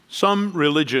Some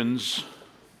religions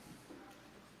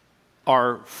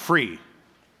are free,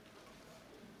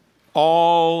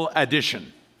 all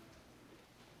addition.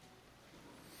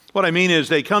 What I mean is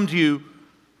they come to you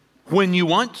when you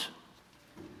want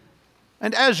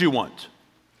and as you want.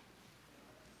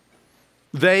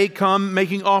 They come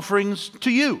making offerings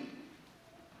to you.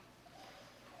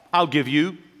 I'll give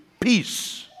you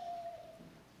peace.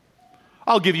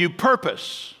 I'll give you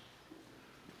purpose.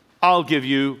 I'll give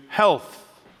you health.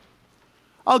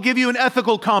 I'll give you an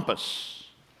ethical compass.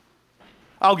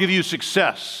 I'll give you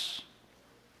success.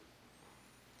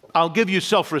 I'll give you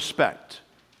self-respect.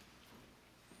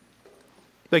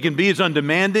 They can be as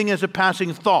undemanding as a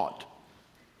passing thought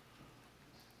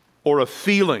or a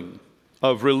feeling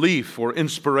of relief or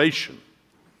inspiration.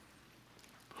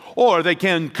 Or they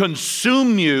can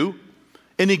consume you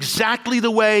in exactly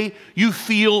the way you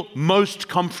feel most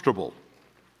comfortable.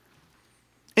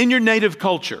 In your native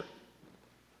culture,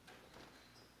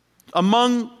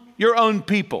 among your own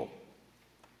people,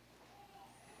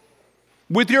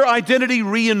 with your identity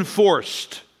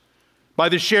reinforced by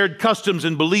the shared customs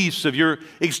and beliefs of your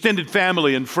extended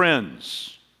family and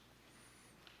friends,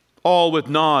 all with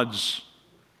nods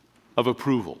of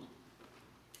approval.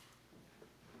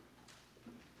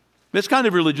 This kind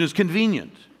of religion is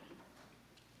convenient.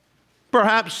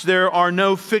 Perhaps there are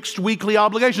no fixed weekly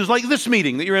obligations like this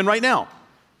meeting that you're in right now.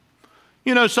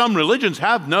 You know, some religions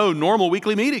have no normal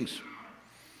weekly meetings.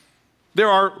 There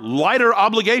are lighter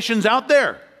obligations out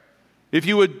there if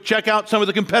you would check out some of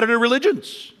the competitor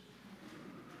religions.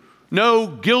 No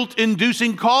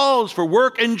guilt-inducing calls for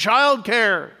work and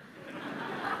childcare.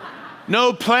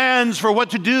 No plans for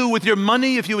what to do with your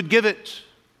money if you would give it.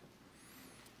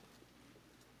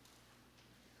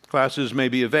 Classes may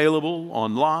be available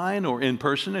online or in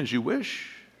person as you wish.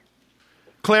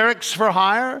 Clerics for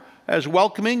hire, as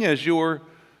welcoming as your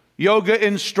yoga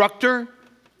instructor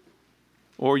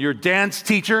or your dance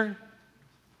teacher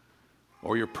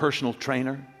or your personal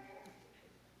trainer.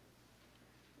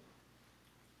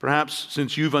 Perhaps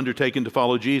since you've undertaken to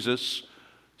follow Jesus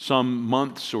some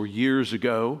months or years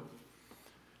ago,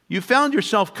 you found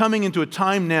yourself coming into a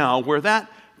time now where that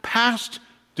past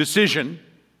decision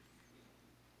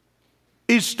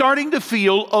is starting to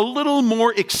feel a little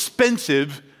more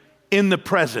expensive in the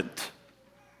present.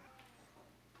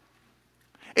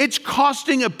 It's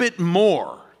costing a bit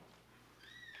more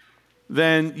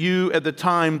than you at the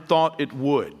time thought it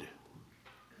would.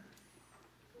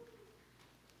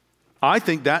 I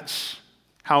think that's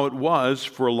how it was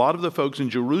for a lot of the folks in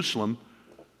Jerusalem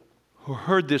who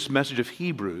heard this message of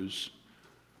Hebrews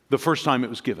the first time it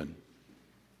was given.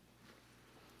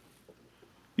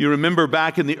 You remember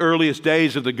back in the earliest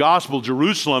days of the gospel,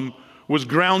 Jerusalem was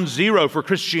ground zero for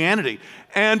Christianity.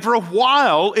 And for a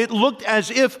while, it looked as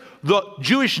if the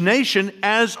Jewish nation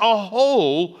as a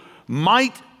whole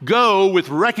might go with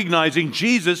recognizing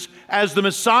Jesus as the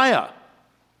Messiah.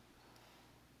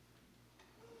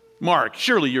 Mark,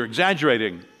 surely you're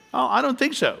exaggerating. Oh, I don't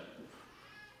think so.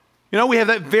 You know, we have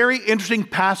that very interesting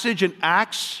passage in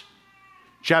Acts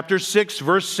chapter 6,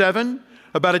 verse 7,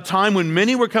 about a time when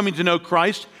many were coming to know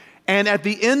Christ, and at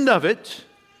the end of it,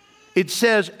 it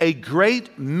says a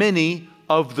great many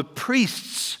of the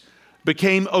priests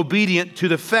became obedient to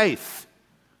the faith.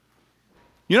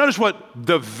 You notice what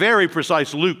the very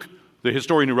precise Luke, the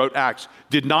historian who wrote Acts,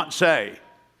 did not say.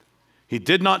 He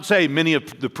did not say many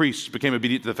of the priests became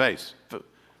obedient to the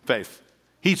faith.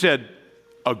 He said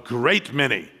a great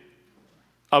many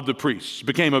of the priests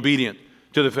became obedient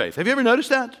to the faith. Have you ever noticed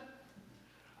that?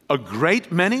 A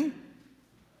great many?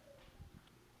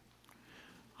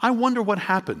 I wonder what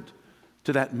happened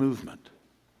to that movement.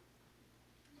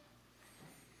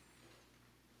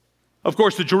 Of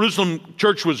course, the Jerusalem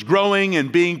church was growing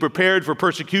and being prepared for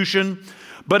persecution.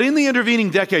 But in the intervening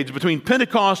decades between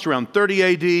Pentecost around 30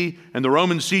 AD and the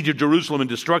Roman siege of Jerusalem and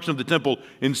destruction of the temple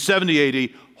in 70 AD,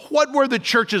 what were the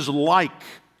churches like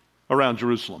around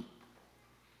Jerusalem?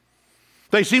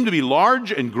 They seemed to be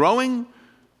large and growing,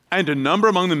 and to number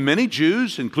among them many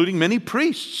Jews, including many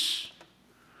priests.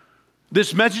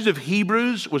 This message of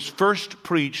Hebrews was first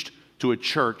preached to a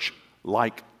church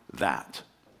like that.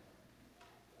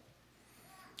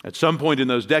 At some point in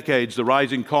those decades, the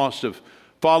rising cost of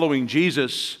following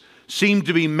Jesus seemed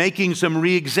to be making some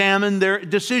re-examine their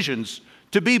decisions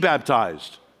to be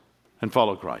baptized and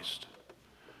follow Christ.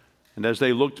 And as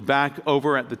they looked back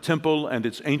over at the temple and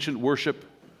its ancient worship,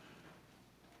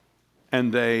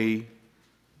 and they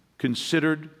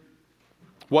considered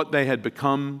what they had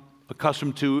become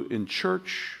accustomed to in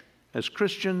church as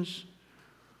Christians,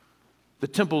 the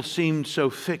temple seemed so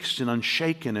fixed and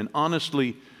unshaken and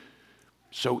honestly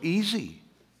so easy.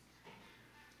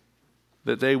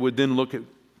 that they would then look at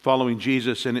following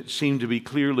Jesus, and it seemed to be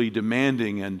clearly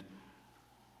demanding and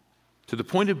to the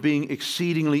point of being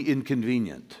exceedingly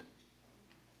inconvenient.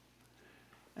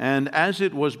 And as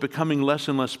it was becoming less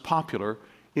and less popular,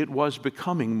 it was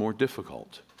becoming more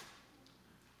difficult,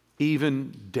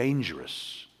 even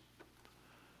dangerous.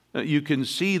 You can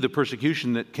see the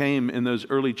persecution that came in those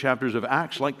early chapters of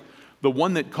Acts, like the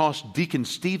one that cost Deacon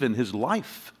Stephen his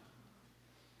life.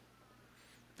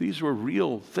 These were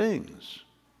real things.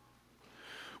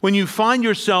 When you find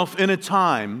yourself in a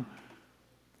time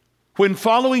when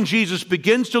following Jesus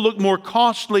begins to look more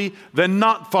costly than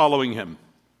not following him,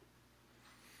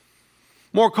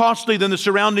 more costly than the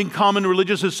surrounding common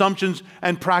religious assumptions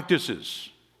and practices,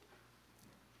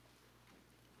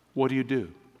 what do you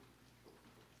do?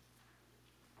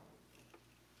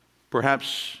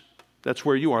 Perhaps that's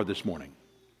where you are this morning.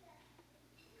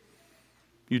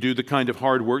 You do the kind of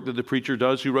hard work that the preacher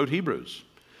does who wrote Hebrews.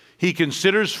 He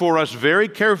considers for us very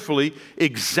carefully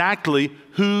exactly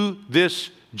who this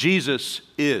Jesus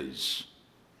is.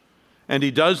 And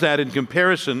he does that in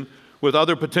comparison with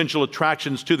other potential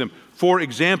attractions to them. For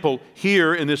example,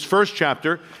 here in this first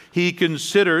chapter, he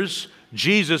considers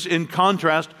Jesus in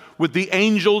contrast with the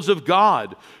angels of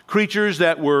God, creatures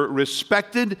that were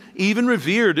respected, even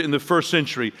revered in the first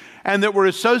century, and that were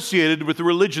associated with the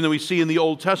religion that we see in the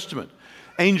Old Testament.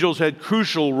 Angels had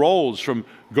crucial roles, from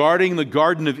guarding the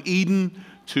Garden of Eden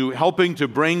to helping to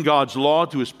bring God's law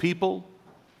to his people.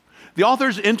 The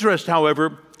author's interest,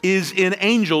 however, is in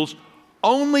angels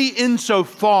only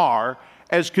insofar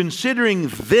as considering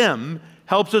them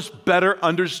helps us better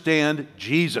understand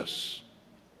Jesus.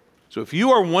 So if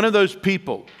you are one of those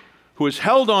people who has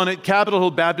held on at Capitol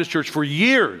Hill Baptist Church for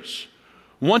years,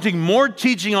 wanting more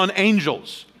teaching on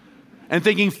angels, and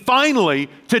thinking finally,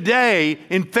 today,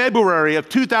 in February of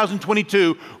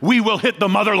 2022, we will hit the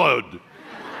mother lode,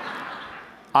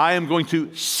 I am going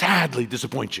to sadly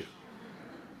disappoint you.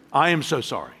 I am so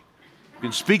sorry. You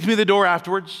can speak to me at the door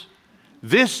afterwards.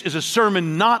 This is a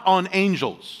sermon not on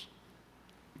angels,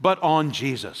 but on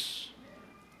Jesus.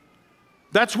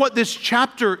 That's what this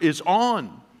chapter is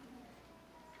on.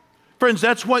 Friends,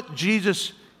 that's what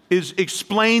Jesus is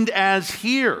explained as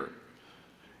here.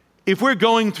 If we're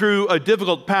going through a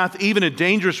difficult path, even a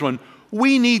dangerous one,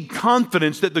 we need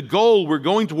confidence that the goal we're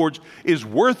going towards is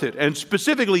worth it. And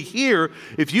specifically here,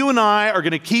 if you and I are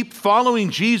going to keep following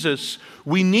Jesus,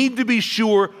 we need to be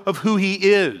sure of who he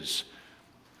is.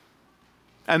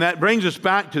 And that brings us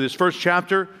back to this first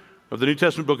chapter of the New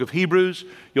Testament book of Hebrews.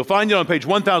 You'll find it on page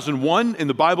 1001 in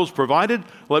the Bibles provided.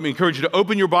 Let me encourage you to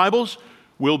open your Bibles.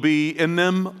 We'll be in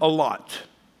them a lot.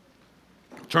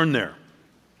 Turn there.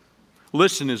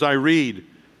 Listen as I read,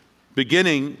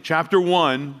 beginning chapter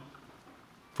 1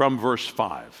 from verse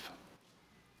 5.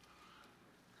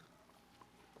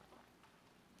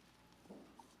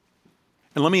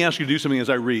 And let me ask you to do something as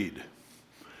I read.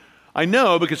 I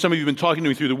know, because some of you have been talking to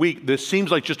me through the week, this seems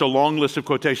like just a long list of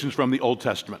quotations from the Old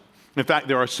Testament. In fact,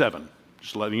 there are 7,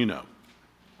 just letting you know.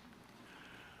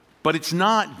 But it's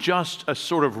not just a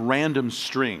sort of random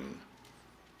string.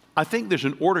 I think there's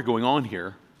an order going on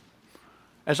here.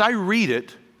 As I read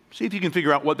it, see if you can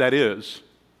figure out what that is.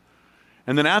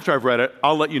 And then after I've read it,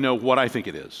 I'll let you know what I think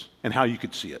it is and how you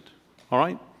could see it. All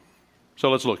right? So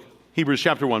let's look. Hebrews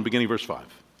chapter 1, beginning verse 5.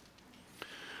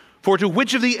 For to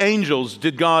which of the angels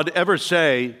did God ever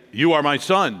say, "You are my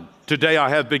son, today I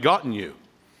have begotten you"?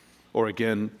 Or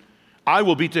again, "I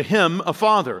will be to him a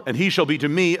father, and he shall be to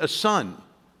me a son"?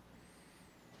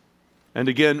 And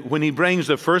again, when he brings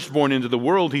the firstborn into the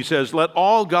world, he says, "Let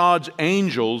all God's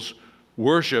angels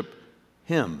worship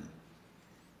him."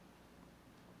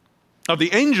 Of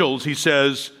the angels, he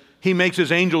says, he makes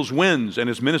his angels winds and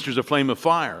his ministers a flame of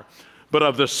fire. But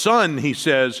of the Son, he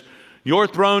says, "Your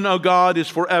throne, O God, is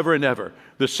forever and ever.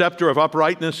 The scepter of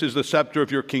uprightness is the scepter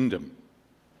of your kingdom.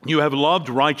 You have loved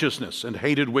righteousness and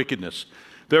hated wickedness.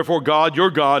 Therefore God, your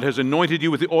God, has anointed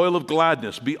you with the oil of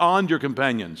gladness beyond your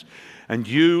companions. And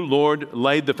you, Lord,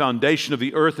 laid the foundation of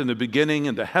the earth in the beginning,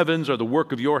 and the heavens are the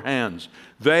work of your hands.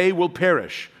 They will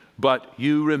perish, but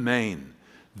you remain.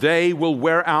 They will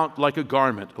wear out like a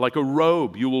garment. Like a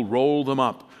robe, you will roll them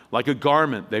up. Like a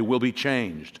garment, they will be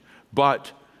changed.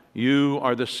 But you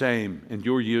are the same, and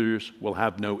your years will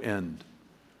have no end."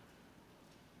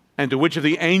 And to which of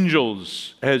the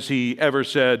angels has he ever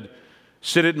said,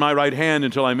 "Sit at my right hand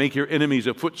until I make your enemies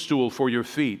a footstool for your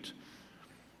feet"?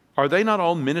 Are they not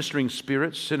all ministering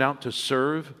spirits sent out to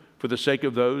serve for the sake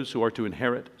of those who are to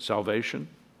inherit salvation?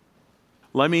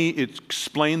 Let me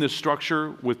explain this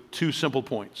structure with 2 simple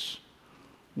points.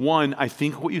 One, I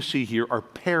think what you see here are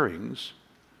pairings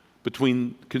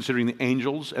between considering the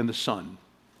angels and the Son.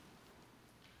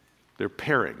 They're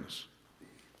pairings.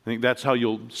 I think that's how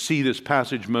you'll see this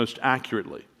passage most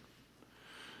accurately.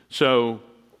 So,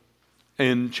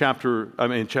 in chapter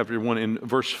 1, in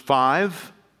verse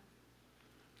 5,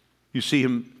 you see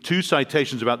him two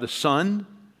citations about the Son,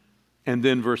 and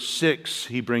then verse 6,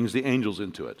 he brings the angels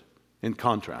into it, in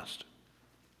contrast.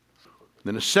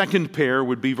 Then a second pair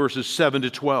would be verses 7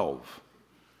 to 12.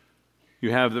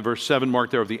 You have the verse 7 marked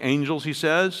there of the angels, he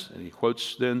says, and he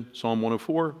quotes then Psalm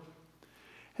 104.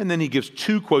 And then he gives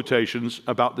two quotations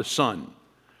about the Son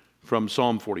from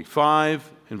Psalm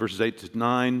 45 in verses 8 to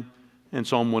 9 and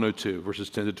Psalm 102, verses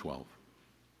 10 to 12.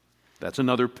 That's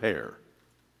another pair.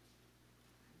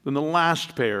 Then the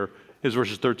last pair is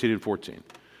verses 13 and 14,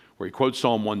 where he quotes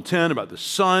Psalm 110 about the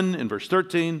Son in verse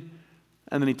 13,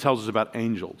 and then he tells us about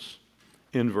angels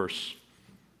in verse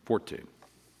 14.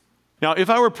 Now, if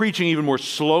I were preaching even more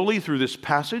slowly through this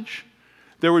passage,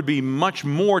 there would be much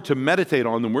more to meditate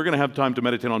on than we're going to have time to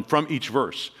meditate on from each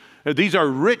verse. These are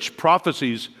rich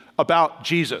prophecies about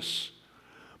Jesus.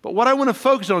 But what I want to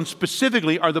focus on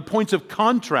specifically are the points of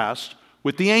contrast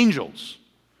with the angels.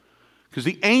 Because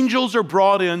the angels are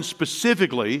brought in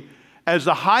specifically as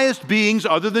the highest beings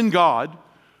other than God,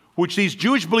 which these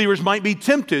Jewish believers might be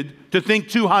tempted to think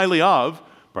too highly of,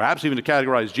 perhaps even to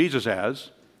categorize Jesus as.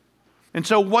 And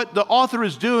so what the author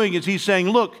is doing is he's saying,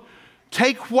 look,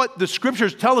 take what the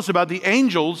Scriptures tell us about the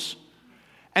angels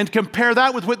and compare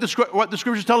that with what the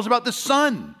Scriptures tell us about the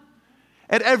Son.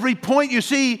 At every point you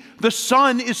see, the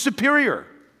Son is superior.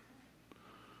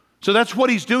 So that's what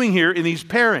he's doing here in these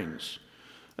pairings.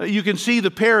 You can see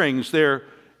the pairings there.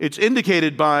 It's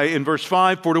indicated by, in verse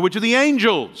 5, for to which of the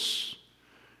angels?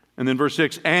 And then verse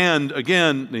 6, and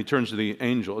again, he turns to the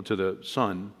angel, to the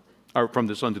Son, or from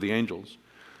the Son to the angels.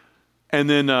 And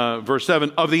then verse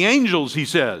 7, of the angels, he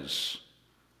says.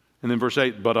 And then verse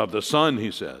 8, but of the Son,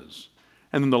 he says.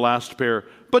 And then the last pair,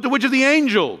 but to which of the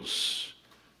angels?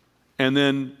 And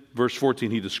then verse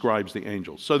 14, he describes the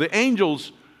angels. So the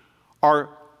angels are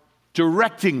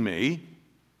directing me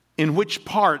in which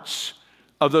parts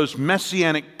of those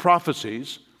messianic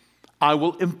prophecies I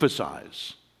will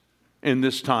emphasize in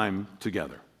this time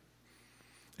together.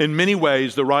 In many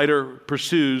ways, the writer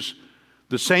pursues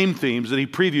the same themes that he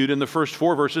previewed in the first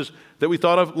 4 verses that we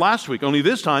thought of last week. Only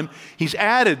this time, he's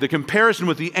added the comparison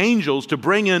with the angels to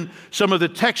bring in some of the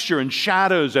texture and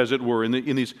shadows, as it were,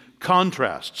 in these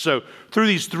contrasts. So through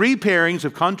these 3 pairings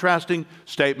of contrasting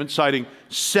statements, citing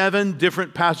 7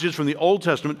 different passages from the Old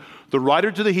Testament, the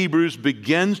writer to the Hebrews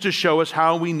begins to show us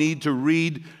how we need to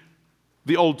read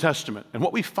the Old Testament. And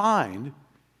what we find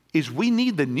is we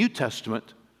need the New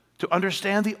Testament to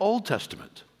understand the Old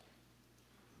Testament.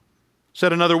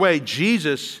 Said another way,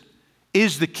 Jesus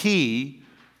is the key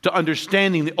to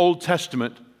understanding the Old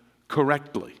Testament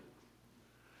correctly.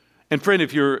 And friend,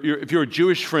 if you're a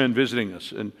Jewish friend visiting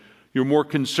us, and you're more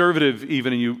conservative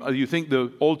even, and you think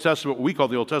the Old Testament, what we call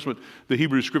the Old Testament, the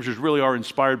Hebrew Scriptures really are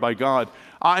inspired by God,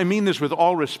 I mean this with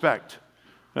all respect.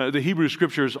 The Hebrew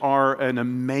Scriptures are an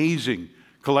amazing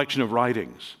collection of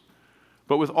writings.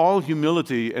 But with all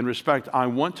humility and respect, I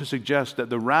want to suggest that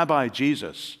the Rabbi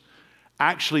Jesus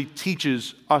actually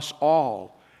teaches us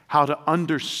all how to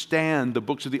understand the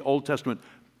books of the Old Testament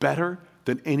better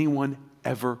than anyone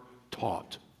ever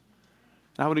taught.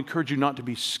 And I would encourage you not to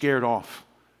be scared off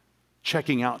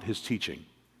checking out his teaching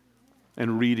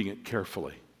and reading it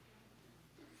carefully.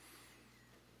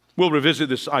 We'll revisit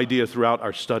this idea throughout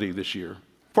our study this year.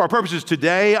 For our purposes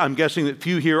today, I'm guessing that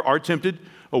few here are tempted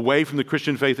away from the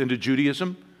Christian faith into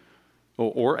Judaism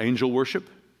or angel worship.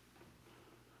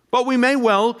 But we may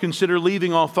well consider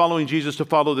leaving off following Jesus to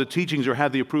follow the teachings or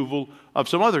have the approval of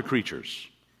some other creatures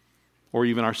or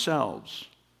even ourselves.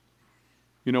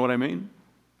 You know what I mean?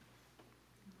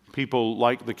 People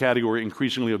like the category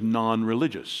increasingly of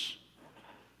non-religious.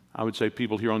 I would say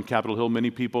people here on Capitol Hill,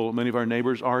 many of our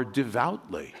neighbors are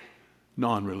devoutly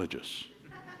non-religious.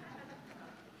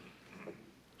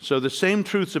 So the same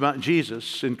truths about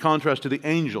Jesus, in contrast to the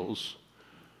angels,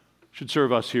 should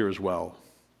serve us here as well.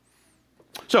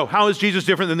 So, how is Jesus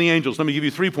different than the angels? Let me give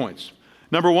you 3 points.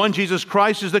 Number 1, Jesus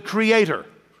Christ is the creator,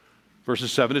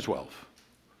 verses 7 to 12.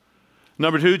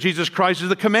 Number 2, Jesus Christ is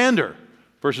the commander,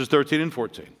 verses 13 and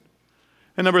 14.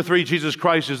 And number 3, Jesus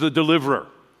Christ is the deliverer,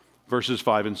 verses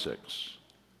 5 and 6.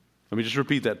 Let me just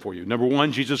repeat that for you. Number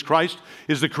 1, Jesus Christ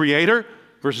is the creator,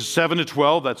 verses 7 to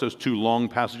 12. That's those 2 long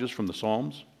passages from the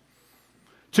Psalms.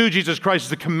 2, Jesus Christ is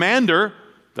the commander.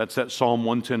 That's that Psalm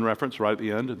 110 reference right at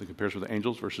the end, in the comparison with the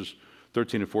angels, verses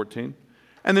 13 and 14.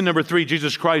 And then number 3,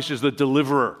 Jesus Christ is the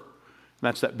deliverer. And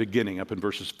that's that beginning up in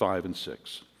verses 5 and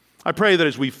 6. I pray that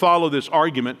as we follow this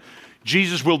argument,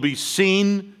 Jesus will be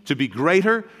seen to be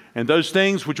greater, and those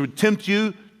things which would tempt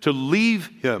you to leave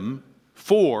him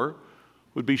for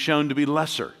would be shown to be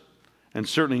lesser and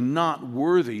certainly not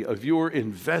worthy of your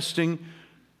investing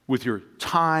with your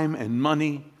time and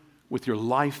money, with your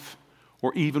life,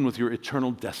 or even with your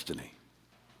eternal destiny.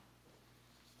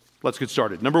 Let's get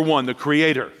started. Number one, the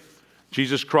Creator.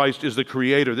 Jesus Christ is the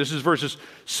Creator. This is verses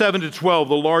 7 to 12,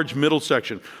 the large middle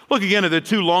section. Look again at the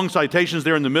two long citations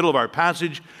there in the middle of our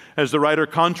passage as the writer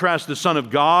contrasts the Son of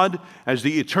God as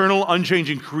the eternal,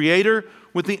 unchanging Creator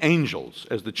with the angels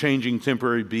as the changing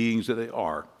temporary beings that they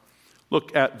are.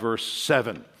 Look at verse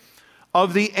 7.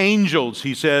 Of the angels,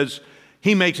 he says,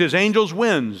 he makes his angels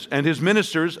winds and his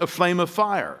ministers a flame of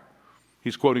fire.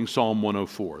 He's quoting Psalm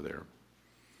 104 there.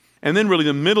 And then really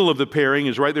the middle of the pairing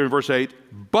is right there in verse 8.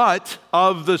 But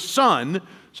of the Son,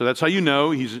 so that's how you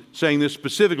know he's saying this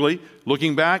specifically,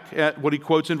 looking back at what he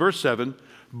quotes in verse 7.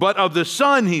 But of the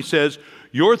Son, he says,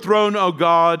 your throne, O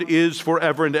God, is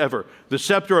forever and ever. The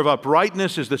scepter of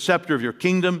uprightness is the scepter of your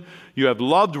kingdom. You have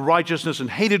loved righteousness and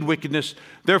hated wickedness.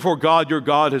 Therefore, God, your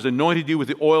God, has anointed you with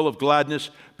the oil of gladness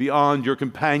beyond your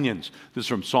companions. This is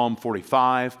from Psalm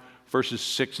 45, verses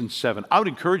 6 and 7. I would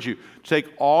encourage you to take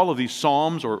all of these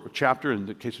Psalms, or chapter in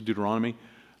the case of Deuteronomy,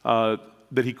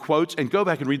 that he quotes, and go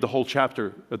back and read the whole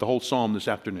chapter, the whole Psalm this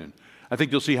afternoon. I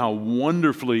think you'll see how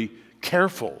wonderfully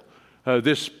careful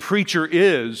this preacher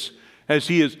is as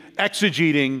he is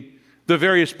exegeting the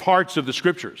various parts of the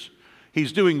Scriptures.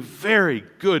 He's doing very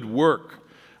good work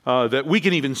that we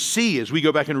can even see as we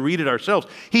go back and read it ourselves.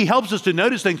 He helps us to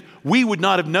notice things we would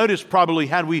not have noticed probably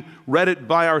had we read it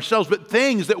by ourselves, but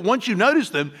things that once you notice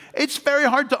them, it's very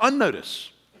hard to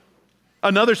unnotice.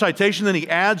 Another citation, then he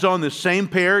adds on this same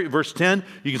pair, verse 10,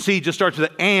 you can see he just starts with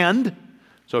the and.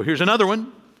 So here's another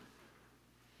one.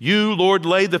 You, Lord,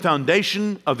 laid the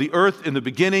foundation of the earth in the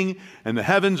beginning, and the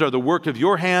heavens are the work of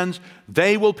your hands.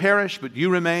 They will perish, but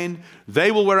you remain. They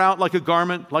will wear out like a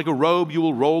garment, like a robe. You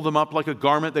will roll them up like a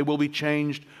garment. They will be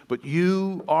changed, but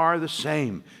you are the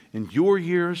same, and your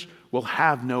years will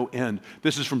have no end.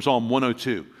 This is from Psalm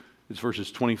 102. It's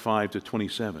verses 25 to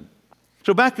 27.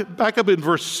 So back up in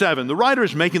verse 7, the writer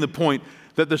is making the point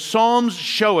that the Psalms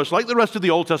show us, like the rest of the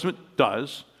Old Testament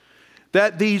does,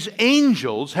 that these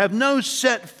angels have no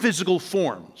set physical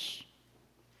forms.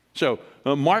 So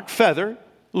Mark Feather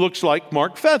looks like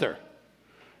Mark Feather.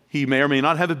 He may or may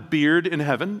not have a beard in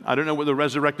heaven. I don't know what the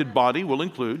resurrected body will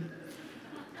include.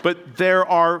 But there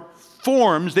are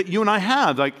forms that you and I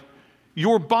have. Like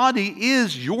your body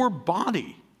is your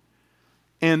body.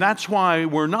 And that's why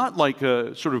we're not like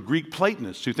a sort of Greek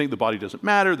Platonists who think the body doesn't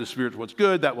matter, the spirit's what's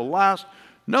good, that will last.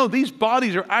 No, these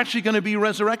bodies are actually going to be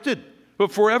resurrected,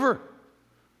 but forever.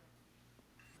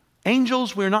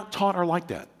 Angels, we're not taught, are like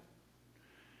that.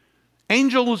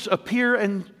 Angels appear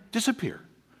and disappear.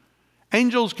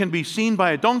 Angels can be seen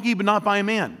by a donkey, but not by a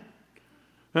man.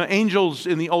 Angels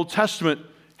in the Old Testament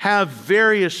have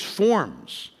various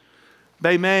forms.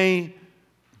 They may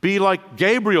be like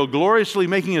Gabriel, gloriously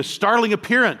making a startling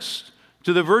appearance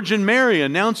to the Virgin Mary,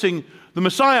 announcing the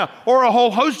Messiah, or a whole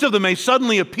host of them may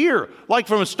suddenly appear, like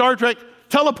from a Star Trek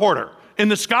teleporter, in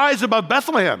the skies above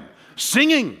Bethlehem,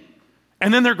 singing.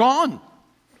 And then they're gone.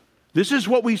 This is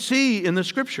what we see in the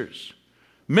Scriptures.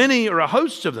 Many, or a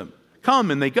host of them, come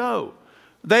and they go.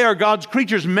 They are God's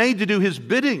creatures made to do His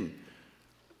bidding.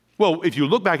 Well, if you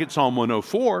look back at Psalm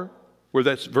 104, where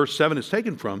that verse 7 is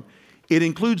taken from, it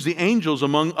includes the angels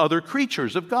among other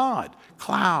creatures of God.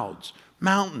 Clouds,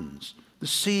 mountains, the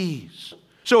seas.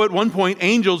 So at one point,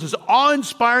 angels, as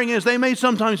awe-inspiring as they may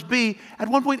sometimes be, at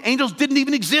one point, angels didn't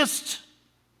even exist.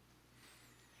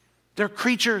 They're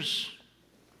creatures.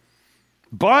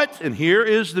 But, and here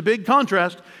is the big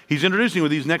contrast, he's introducing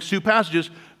with these next two passages,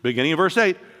 beginning of verse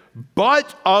 8,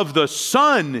 but of the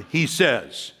Son, he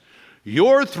says,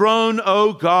 your throne,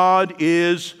 O God,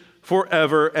 is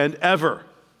forever and ever.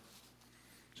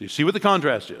 So you see what the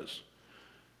contrast is.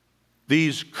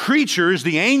 These creatures,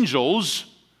 the angels,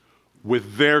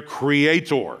 with their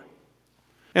Creator.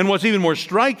 And what's even more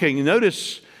striking,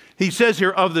 notice he says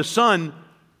here of the Son,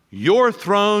 your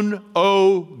throne,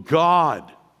 O God.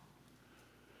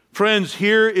 Friends,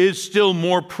 here is still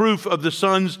more proof of the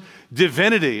Son's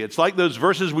divinity. It's like those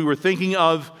verses we were thinking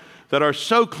of that are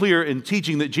so clear in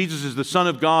teaching that Jesus is the Son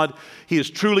of God. He is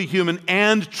truly human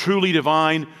and truly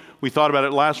divine. We thought about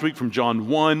it last week from John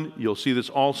 1. You'll see this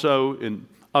also in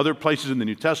other places in the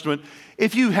New Testament.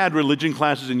 If you had religion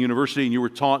classes in university and you were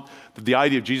taught that the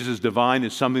idea of Jesus as divine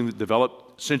is something that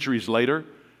developed centuries later,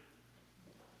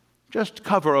 just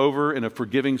cover over in a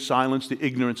forgiving silence the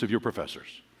ignorance of your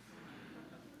professors.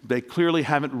 They clearly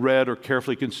haven't read or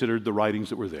carefully considered the writings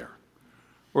that were there.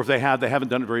 Or if they have, they haven't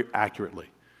done it very accurately.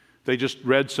 They just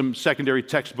read some secondary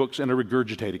textbooks and are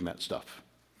regurgitating that stuff.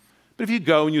 But if you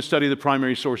go and you study the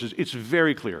primary sources, it's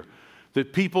very clear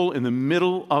that people in the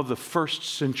middle of the first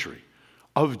century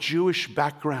of Jewish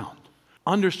background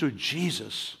understood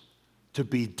Jesus to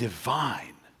be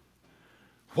divine.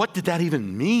 What did that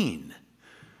even mean?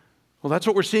 Well, that's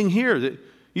what we're seeing here.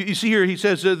 You see here, he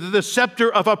says, the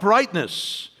scepter of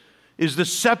uprightness is the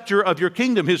scepter of your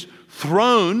kingdom. His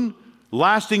throne,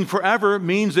 lasting forever,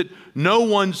 means that no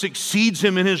one succeeds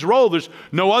him in his role. There's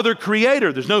no other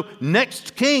creator. There's no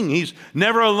next king. He's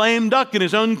never a lame duck in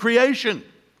his own creation.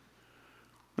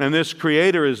 And this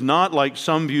creator is not like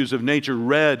some views of nature,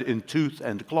 red in tooth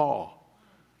and claw.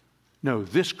 No,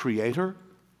 this creator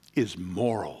is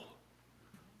moral.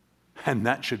 And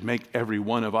that should make every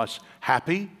one of us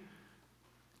happy,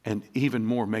 and even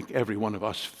more, make every one of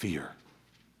us fear.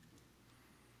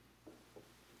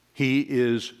 He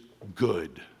is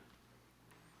good.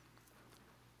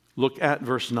 Look at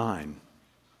verse 9.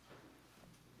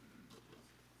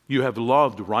 You have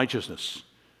loved righteousness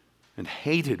and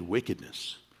hated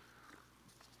wickedness.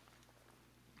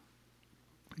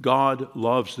 God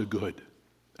loves the good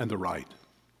and the right.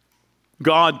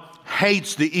 God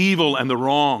hates the evil and the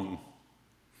wrong.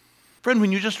 Friend,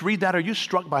 when you just read that, are you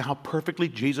struck by how perfectly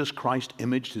Jesus Christ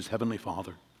imaged his heavenly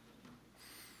Father?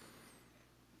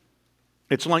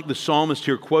 It's like the psalmist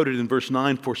here quoted in verse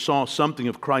 9 foresaw something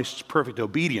of Christ's perfect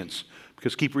obedience.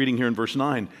 Because keep reading here in verse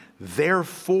 9.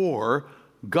 Therefore,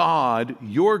 God,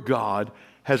 your God,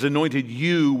 has anointed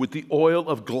you with the oil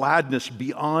of gladness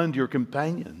beyond your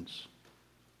companions.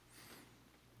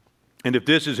 And if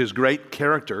this is his great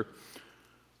character,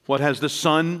 what has the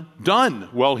Son done?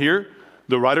 Well, here,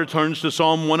 the writer turns to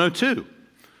Psalm 102,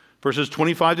 verses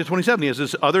 25 to 27. He has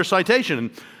this other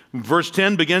citation. Verse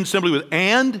 10 begins simply with,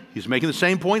 and. He's making the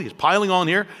same point. He's piling on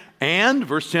here. And,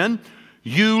 verse 10,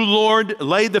 you, Lord,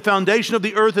 laid the foundation of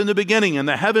the earth in the beginning, and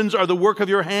the heavens are the work of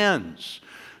your hands.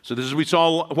 So this is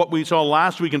what we saw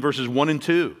last week in verses 1 and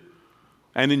 2.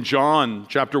 And in John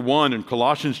chapter 1 and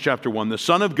Colossians chapter 1, the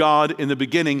Son of God in the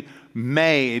beginning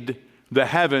made the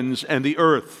heavens and the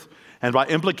earth, and by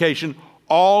implication,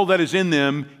 all that is in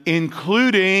them,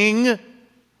 including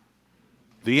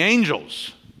the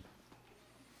angels.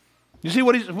 You see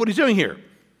what he's doing here?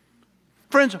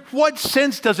 Friends, what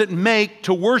sense does it make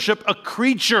to worship a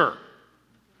creature?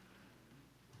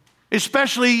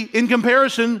 Especially in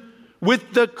comparison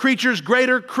with the creature's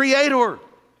greater creator.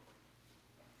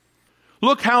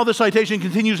 Look how the citation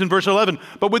continues in verse 11,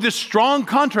 but with this strong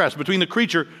contrast between the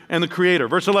creature and the creator.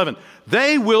 Verse 11,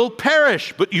 they will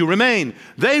perish, but you remain.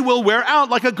 They will wear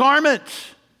out like a garment.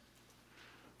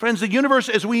 Friends, the universe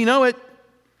as we know it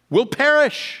will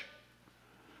perish.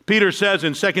 Peter says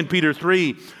in 2 Peter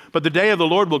 3, but the day of the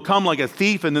Lord will come like a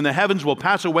thief, and then the heavens will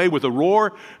pass away with a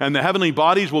roar, and the heavenly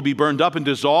bodies will be burned up and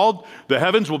dissolved. The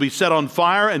heavens will be set on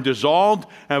fire and dissolved,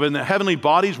 and the heavenly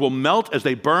bodies will melt as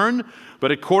they burn.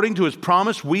 But according to his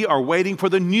promise, we are waiting for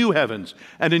the new heavens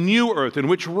and a new earth in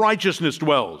which righteousness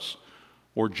dwells.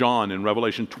 Or John in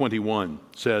Revelation 21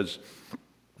 says,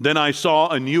 then I saw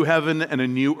a new heaven and a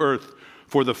new earth,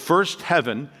 for the first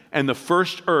heaven and the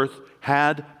first earth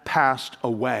had passed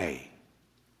away.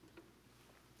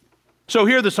 So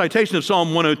here the citation of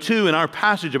Psalm 102 in our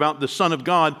passage about the Son of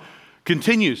God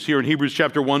continues here in Hebrews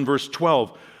chapter 1, verse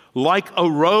 12. Like a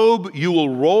robe, you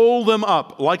will roll them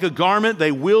up. Like a garment,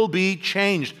 they will be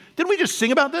changed. Didn't we just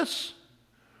sing about this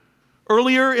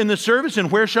earlier in the service?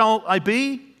 And where shall I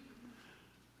be?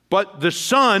 But the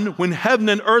Son, when heaven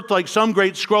and earth like some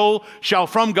great scroll shall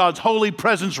from God's holy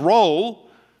presence roll.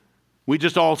 We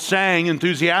just all sang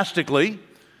enthusiastically.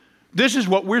 This is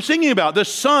what we're singing about. The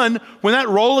Son, when that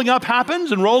rolling up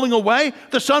happens and rolling away,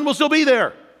 the Son will still be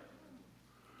there.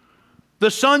 The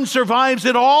Son survives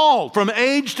it all from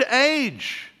age to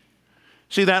age.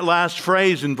 See that last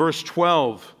phrase in verse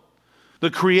 12.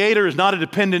 The Creator is not a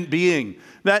dependent being.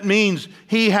 That means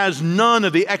he has none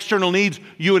of the external needs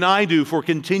you and I do for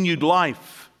continued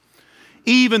life.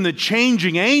 Even the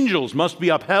changing angels must be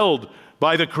upheld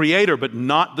by the Creator, but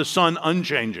not the Son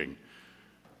unchanging.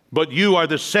 But you are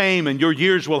the same, and your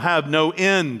years will have no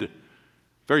end.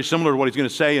 Very similar to what he's going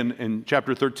to say in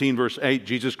chapter 13, verse 8.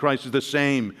 Jesus Christ is the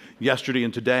same yesterday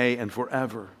and today and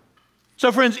forever.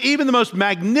 So friends, even the most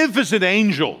magnificent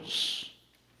angels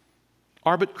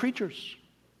are but creatures.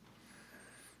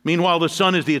 Meanwhile, the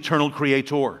Son is the eternal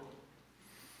creator.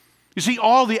 You see,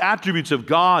 all the attributes of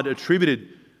God attributed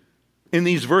in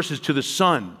these verses to the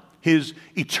Son, his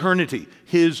eternity,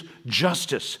 his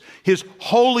justice, his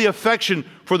holy affection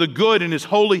for the good, and his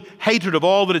holy hatred of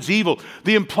all that is evil,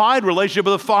 the implied relationship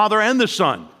of the Father and the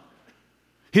Son,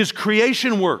 His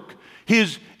creation work,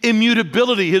 His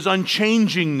immutability, His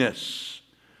unchangingness.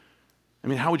 I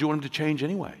mean, how would you want Him to change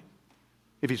anyway?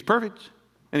 If He's perfect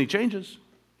and He changes,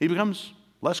 He becomes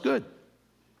less good.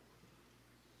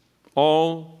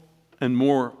 All and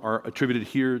more are attributed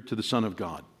here to the Son of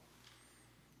God.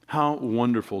 How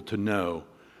wonderful to know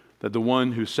that the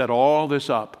one who set all this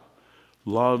up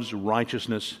loves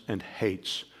righteousness and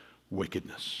hates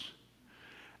wickedness.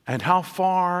 And how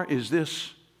far is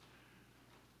this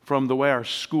from the way our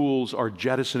schools are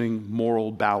jettisoning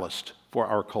moral ballast for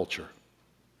our culture?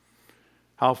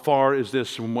 How far is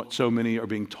this from what so many are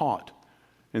being taught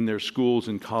in their schools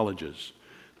and colleges?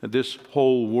 That this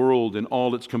whole world in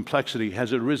all its complexity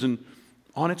has arisen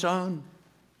on its own,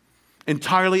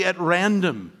 entirely at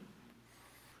random.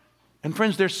 And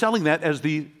friends, they're selling that as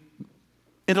the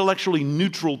intellectually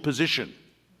neutral position.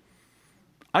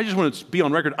 I just want to be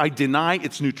on record. I deny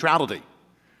its neutrality.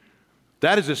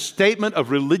 That is a statement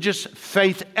of religious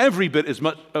faith, every bit as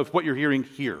much of what you're hearing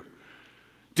here.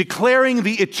 Declaring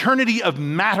the eternity of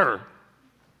matter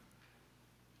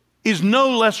is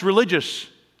no less religious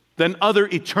than other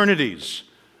eternities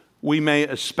we may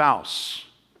espouse.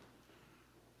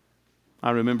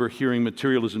 I remember hearing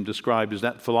materialism described as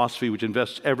that philosophy which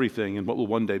invests everything in what will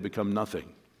one day become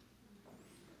nothing.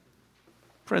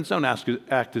 Friends, don't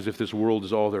act as if this world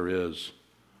is all there is.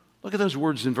 Look at those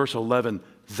words in verse 11.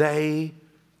 They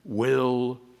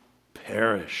will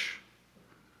perish.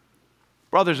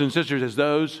 Brothers and sisters, as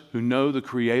those who know the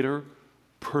Creator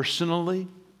personally,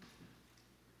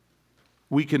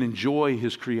 we can enjoy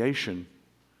His creation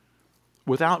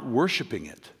without worshiping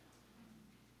it.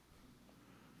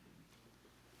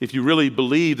 If you really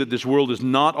believe that this world is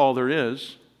not all there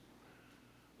is,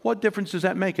 what difference does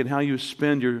that make in how you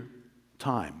spend your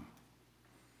time,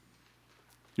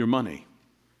 your money,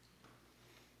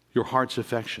 your heart's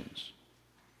affections?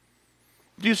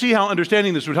 Do you see how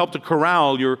understanding this would help to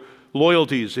corral your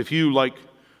loyalties if you, like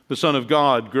the Son of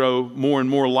God, grow more and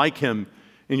more like Him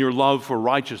in your love for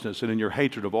righteousness and in your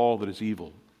hatred of all that is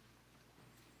evil?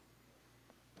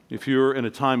 If you're in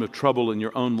a time of trouble in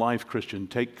your own life, Christian,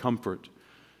 take comfort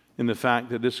in the fact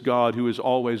that this God who is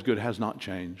always good has not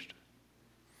changed.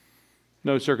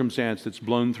 No circumstance that's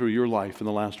blown through your life in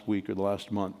the last week or the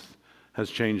last month has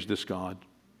changed this God.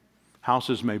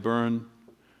 Houses may burn,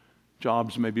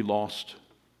 jobs may be lost,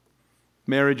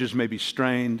 marriages may be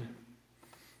strained,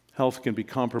 health can be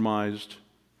compromised.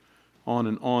 On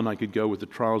and on I could go with the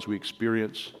trials we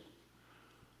experience.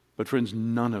 But friends,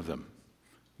 none of them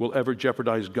will ever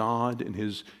jeopardize God in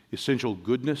His essential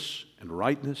goodness and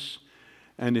rightness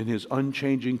and in His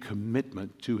unchanging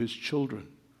commitment to His children.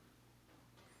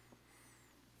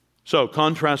 So,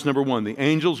 contrast number one, the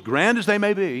angels, grand as they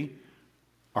may be,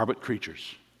 are but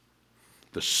creatures.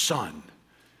 The Son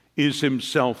is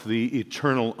Himself the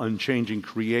eternal, unchanging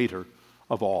Creator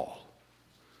of all.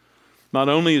 Not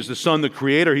only is the Son the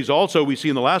Creator, He's also, we see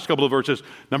in the last couple of verses,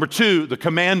 number two, the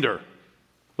Commander.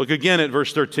 Look again at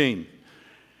verse 13.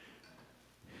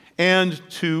 And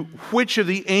to which of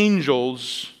the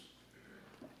angels,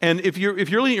 and if you're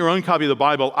looking at your own copy of the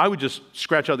Bible, I would just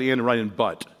scratch out the end and write in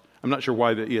but. I'm not sure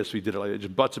why the ESV did it like that.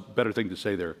 Just but's a better thing to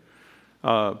say there.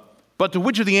 But to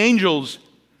which of the angels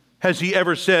has He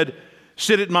ever said,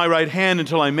 sit at my right hand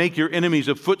until I make your enemies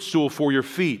a footstool for your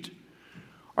feet?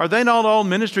 Are they not all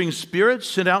ministering spirits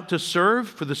sent out to serve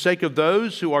for the sake of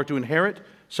those who are to inherit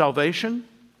salvation?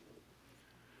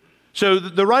 So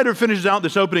the writer finishes out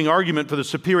this opening argument for the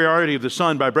superiority of the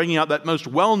Son by bringing out that most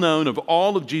well-known of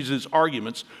all of Jesus'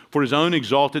 arguments for His own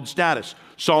exalted status,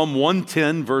 Psalm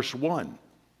 110, verse 1.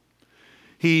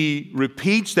 He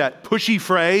repeats that pushy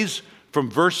phrase from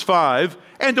verse 5,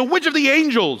 and to which of the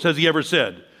angels has He ever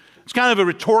said? It's kind of a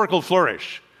rhetorical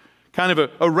flourish, kind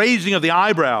of a raising of the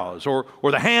eyebrows or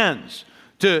the hands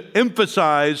to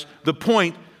emphasize the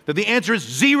point that the answer is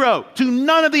zero, to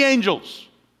none of the angels.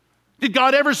 Did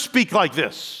God ever speak like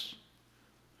this?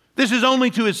 This is only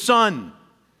to His Son.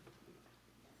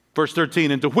 Verse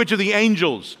 13, and to which of the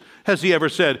angels has He ever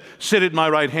said, sit at my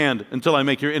right hand until I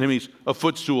make your enemies a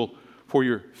footstool for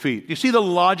your feet? You see the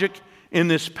logic in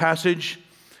this passage?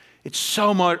 It's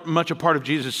so much a part of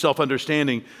Jesus'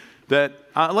 self-understanding that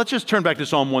let's just turn back to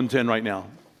Psalm 110 right now.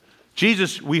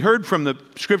 Jesus, we heard from the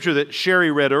scripture that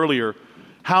Sherry read earlier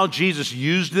how Jesus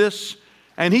used this,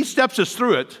 and He steps us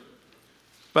through it,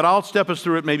 but I'll step us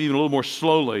through it maybe even a little more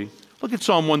slowly. Look at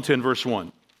Psalm 110, verse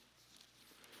 1.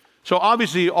 So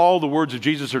obviously all the words of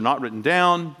Jesus are not written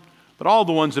down, but all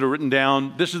the ones that are written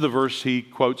down, this is the verse He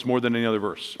quotes more than any other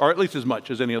verse, or at least as much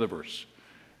as any other verse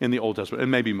in the Old Testament,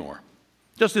 and maybe more.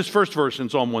 Just this first verse in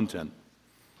Psalm 110.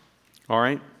 All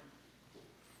right?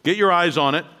 Get your eyes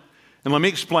on it, And let me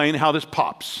explain how this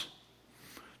pops.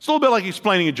 It's a little bit like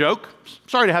explaining a joke.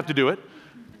 Sorry to have to do it.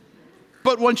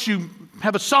 But once you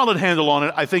have a solid handle on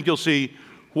it, I think you'll see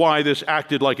why this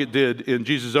acted like it did in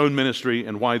Jesus' own ministry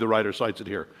and why the writer cites it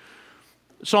here.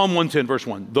 Psalm 110, verse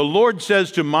 1. The Lord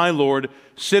says to my Lord,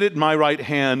 sit at my right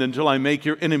hand until I make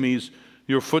your enemies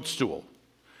your footstool.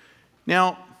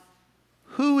 Now,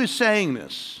 who is saying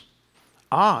this?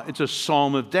 It's a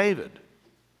Psalm of David.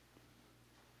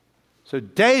 So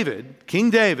David, King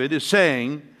David, is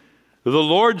saying, the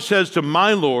Lord says to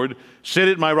my Lord, sit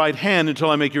at my right hand until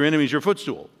I make your enemies your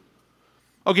footstool.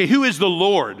 Okay, who is the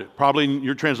Lord? Probably in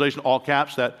your translation, all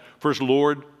caps, that first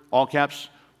Lord, all caps.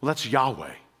 Well, that's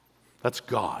Yahweh. That's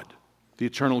God, the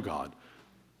eternal God.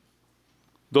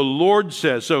 The Lord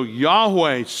says, so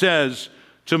Yahweh says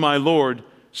to my Lord,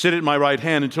 sit at my right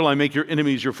hand until I make your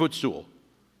enemies your footstool.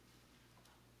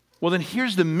 Well, then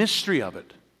here's the mystery of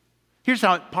it. Here's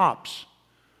how it pops.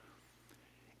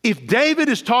 If David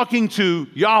is talking to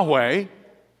Yahweh,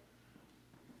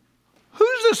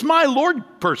 who's this my Lord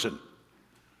person?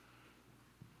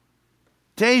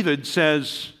 David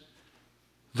says,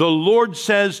 the Lord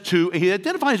says to, he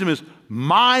identifies him as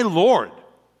my Lord.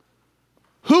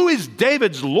 Who is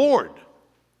David's Lord?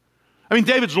 I mean,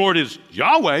 David's Lord is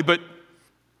Yahweh, but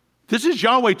this is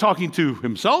Yahweh talking to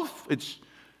himself. It's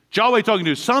Yahweh talking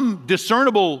to some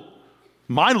discernible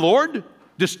my Lord,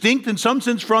 distinct in some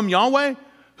sense from Yahweh.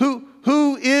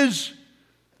 Who is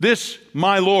this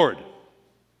my Lord?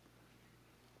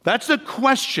 That's the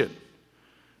question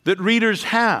that readers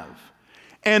have.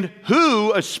 And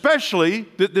who, especially,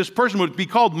 that this person would be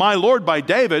called my Lord by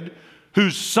David,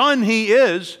 whose son he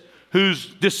is, whose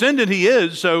descendant he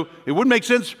is, so it wouldn't make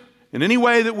sense in any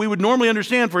way that we would normally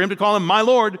understand for him to call him my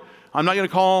Lord. I'm not going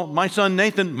to call my son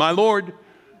Nathan my Lord.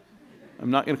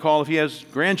 I'm not going to call, if he has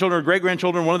grandchildren or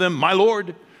great-grandchildren, one of them my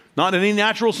Lord. Not in any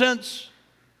natural sense.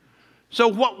 So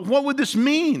what would this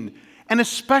mean? And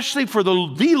especially for the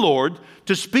Lord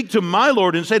to speak to my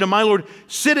Lord and say to my Lord,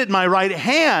 sit at my right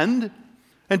hand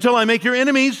until I make your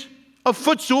enemies a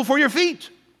footstool for your feet.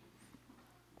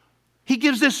 He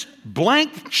gives this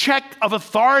blank check of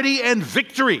authority and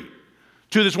victory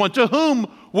to this one. To whom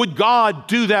would God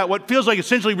do that? What feels like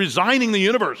essentially resigning the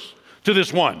universe to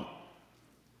this one.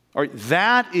 All right,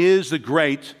 that is the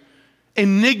great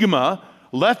enigma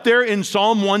left there in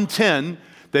Psalm 110,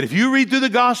 that if you read through the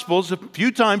Gospels, a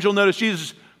few times you'll notice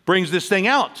Jesus brings this thing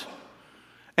out.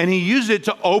 And he used it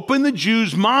to open the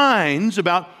Jews' minds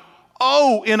about,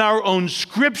 in our own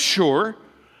Scripture,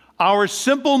 our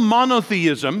simple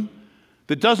monotheism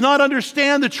that does not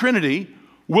understand the Trinity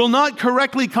will not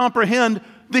correctly comprehend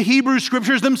the Hebrew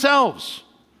Scriptures themselves.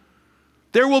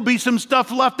 There will be some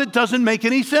stuff left that doesn't make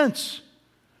any sense.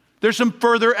 There's some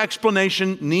further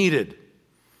explanation needed.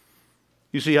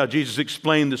 You see how Jesus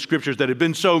explained the Scriptures that had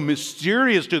been so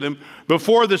mysterious to them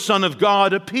before the Son of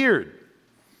God appeared.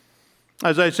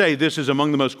 As I say, this is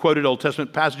among the most quoted Old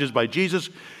Testament passages by Jesus,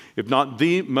 if not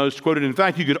the most quoted. In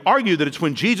fact, you could argue that it's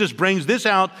when Jesus brings this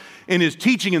out in his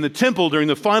teaching in the temple during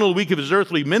the final week of his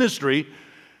earthly ministry.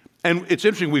 And it's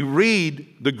interesting, we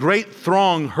read the great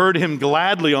throng heard him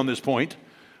gladly on this point.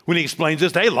 When he explains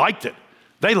this, they liked it.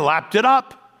 They lapped it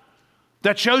up.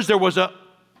 That shows there was a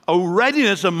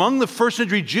readiness among the first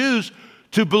century Jews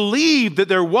to believe that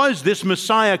there was this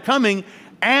Messiah coming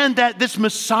and that this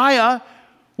Messiah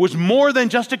was more than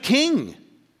just a king,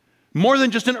 more than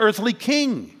just an earthly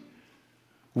king.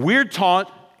 We're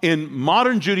taught in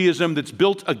modern Judaism that's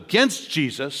built against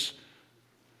Jesus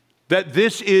that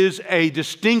this is a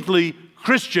distinctly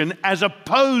Christian as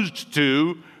opposed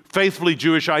to faithfully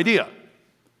Jewish idea.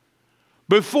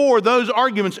 Before those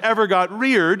arguments ever got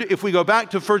reared, if we go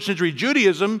back to first century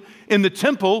Judaism in the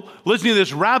temple, listening to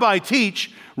this rabbi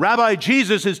teach, Rabbi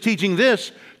Jesus is teaching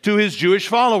this to his Jewish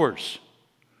followers.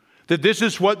 That this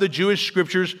is what the Jewish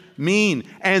Scriptures mean.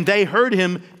 And they heard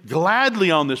him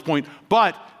gladly on this point.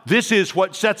 But this is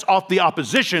what sets off the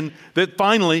opposition that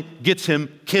finally gets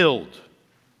him killed.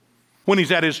 When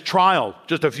he's at his trial,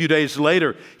 just a few days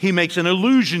later, he makes an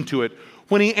allusion to it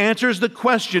when he answers the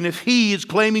question if he is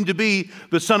claiming to be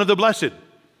the Son of the Blessed.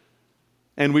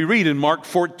 And we read in Mark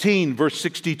 14, verse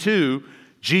 62,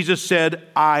 Jesus said,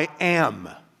 I am.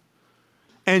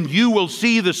 And you will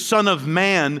see the Son of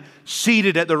Man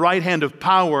seated at the right hand of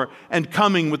power and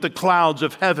coming with the clouds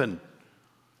of heaven.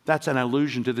 That's an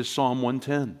allusion to this Psalm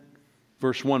 110,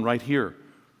 verse 1 right here.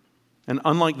 And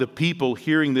unlike the people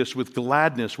hearing this with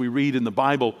gladness, we read in the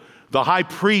Bible, the high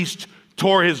priest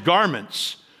tore his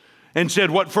garments and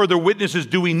said, what further witnesses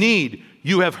do we need?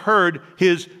 You have heard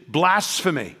his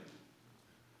blasphemy.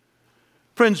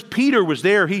 Friends, Peter was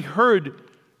there. He heard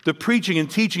the preaching and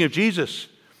teaching of Jesus.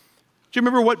 Do you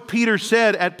remember what Peter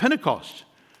said at Pentecost?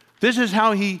 This is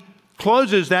how he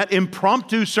closes that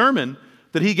impromptu sermon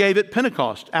that he gave at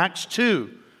Pentecost. Acts 2,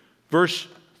 verse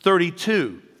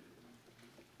 32.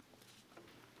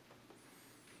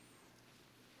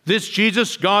 This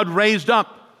Jesus God raised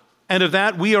up, and of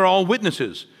that we are all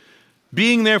witnesses.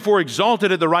 Being therefore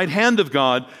exalted at the right hand of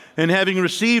God, and having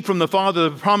received from the Father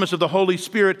the promise of the Holy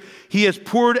Spirit, he has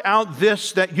poured out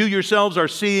this that you yourselves are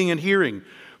seeing and hearing.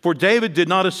 For David did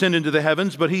not ascend into the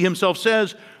heavens, but he himself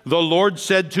says, the Lord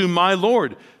said to my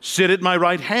Lord, sit at my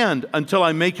right hand until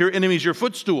I make your enemies your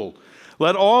footstool.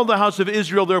 Let all the house of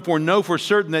Israel therefore know for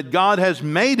certain that God has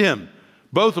made him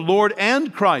both Lord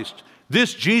and Christ,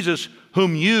 this Jesus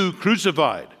whom you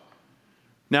crucified.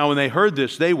 Now when they heard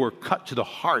this, they were cut to the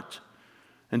heart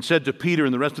and said to Peter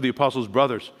and the rest of the apostles'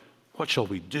 brothers, what shall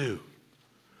we do?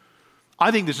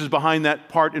 I think this is behind that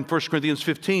part in 1 Corinthians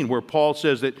 15 where Paul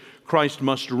says that Christ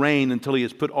must reign until he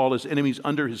has put all his enemies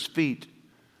under his feet.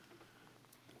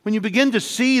 When you begin to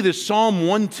see this Psalm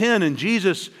 110 and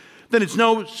Jesus, then it's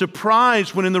no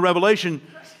surprise when in the Revelation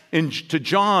to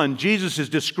John, Jesus is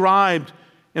described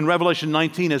in Revelation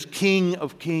 19 as King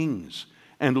of Kings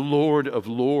and Lord of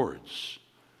Lords.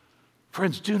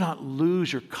 Friends, do not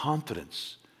lose your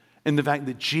confidence in the fact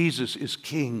that Jesus is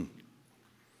King.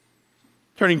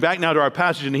 Turning back now to our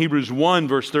passage in Hebrews 1,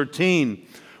 verse 13.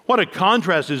 What a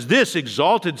contrast is this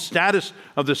exalted status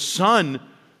of the Son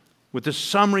with the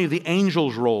summary of the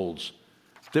angels' roles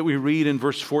that we read in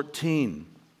verse 14.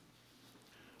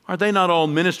 Are they not all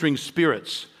ministering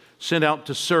spirits sent out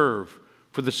to serve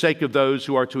for the sake of those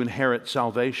who are to inherit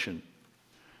salvation?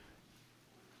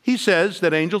 He says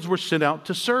that angels were sent out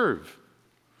to serve,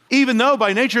 even though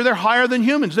by nature they're higher than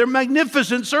humans. They're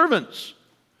magnificent servants.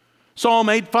 Psalm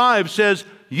 8:5 says,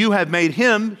 you have made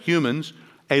him, humans,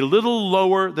 a little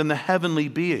lower than the heavenly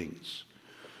beings.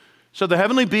 So the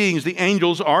heavenly beings, the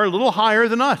angels, are a little higher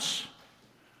than us.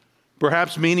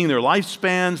 Perhaps meaning their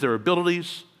lifespans, their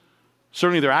abilities,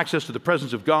 certainly their access to the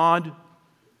presence of God,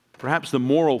 perhaps the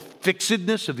moral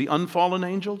fixedness of the unfallen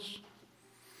angels.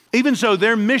 Even so,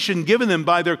 their mission given them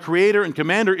by their Creator and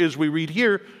Commander is, we read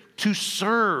here, to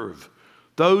serve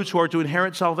those who are to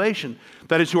inherit salvation.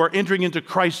 That is, who are entering into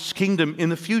Christ's kingdom in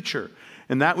the future.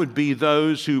 And that would be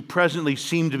those who presently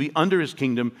seem to be under his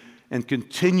kingdom and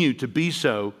continue to be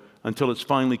so until it's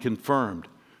finally confirmed.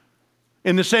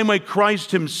 In the same way,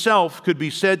 Christ himself could be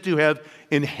said to have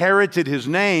inherited his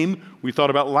name. We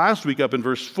thought about last week up in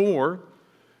verse 4.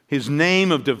 His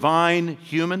name of divine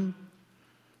human,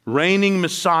 reigning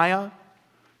Messiah,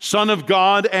 Son of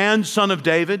God and Son of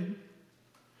David.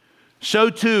 So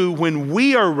too, when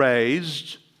we are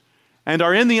raised and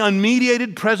are in the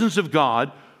unmediated presence of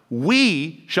God,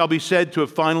 we shall be said to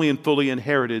have finally and fully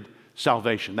inherited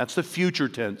salvation. That's the future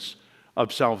tense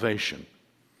of salvation.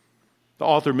 The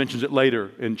author mentions it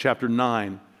later in chapter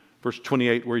 9, verse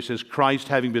 28, where he says, Christ,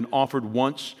 having been offered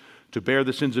once to bear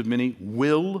the sins of many,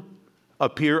 will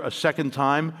appear a second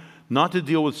time, not to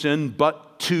deal with sin,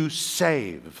 but to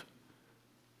save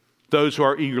those who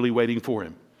are eagerly waiting for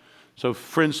him. So,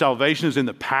 friends, salvation is in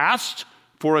the past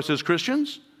for us as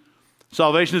Christians.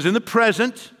 Salvation is in the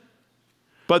present,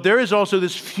 but there is also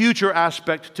this future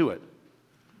aspect to it.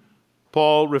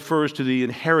 Paul refers to the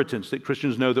inheritance that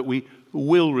Christians know that we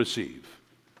will receive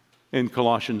in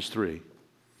Colossians 3.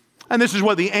 And this is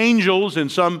what the angels, in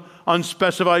some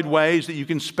unspecified ways that you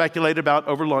can speculate about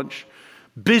over lunch,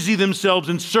 busy themselves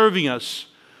in serving us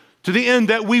to the end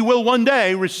that we will one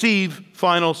day receive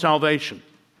final salvation.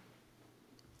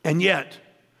 And yet,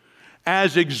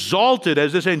 as exalted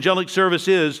as this angelic service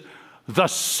is, the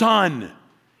Son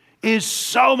is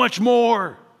so much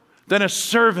more than a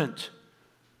servant.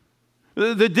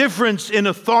 The difference in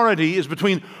authority is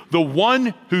between the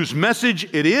one whose message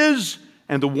it is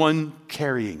and the one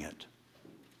carrying it.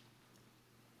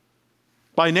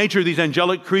 By nature, these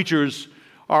angelic creatures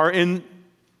are in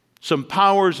some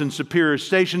powers and superior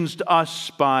stations to us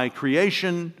by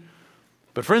creation,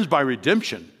 but friends, by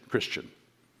redemption, Christian,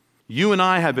 you and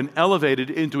I have been elevated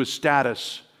into a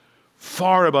status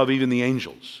far above even the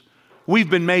angels. We've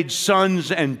been made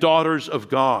sons and daughters of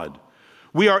God.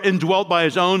 We are indwelt by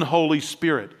his own Holy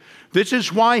Spirit. This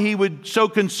is why he would so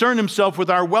concern himself with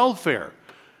our welfare.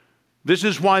 This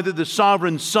is why the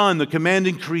sovereign Son, the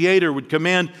commanding Creator, would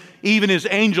command even his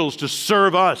angels to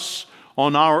serve us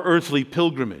on our earthly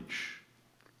pilgrimage.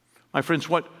 My friends,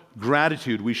 what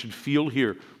gratitude we should feel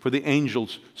here for the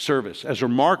angels' service, as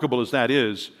remarkable as that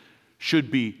is,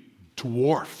 should be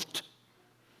dwarfed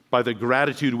by the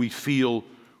gratitude we feel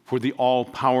for the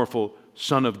all-powerful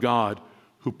Son of God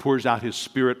who pours out his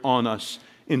Spirit on us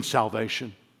in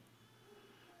salvation,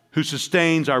 who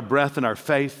sustains our breath and our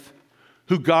faith,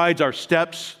 who guides our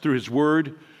steps through his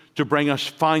word to bring us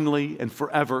finally and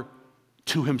forever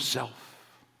to himself.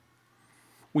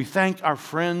 We thank our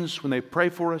friends when they pray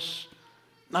for us.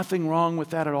 Nothing wrong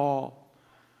with that at all.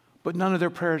 But none of their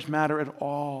prayers matter at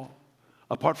all,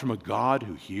 apart from a God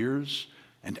who hears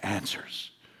and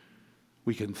answers.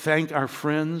 We can thank our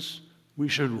friends. We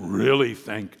should really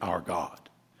thank our God.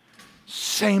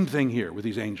 Same thing here with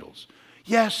these angels.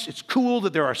 Yes, it's cool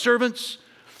that there are servants,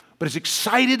 but as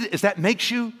excited as that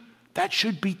makes you, that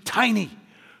should be tiny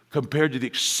compared to the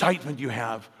excitement you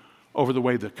have over the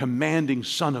way the commanding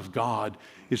Son of God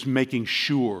is making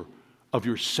sure of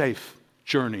your safe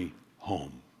journey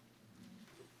home.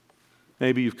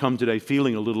 Maybe you've come today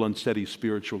feeling a little unsteady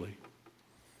spiritually.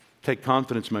 Take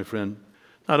confidence, my friend.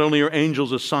 Not only are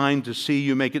angels assigned to see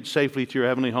you make it safely to your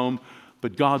heavenly home,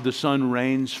 but God the Son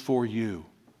reigns for you.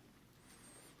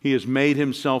 He has made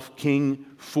himself king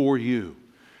for you.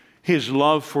 His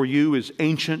love for you is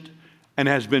ancient and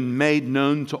has been made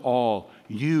known to all.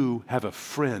 You have a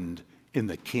friend in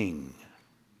the King.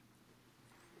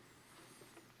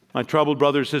 My troubled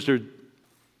brother and sister,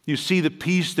 you see the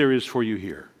peace there is for you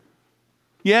here.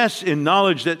 Yes, in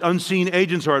knowledge that unseen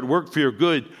agents are at work for your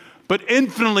good, but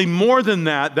infinitely more than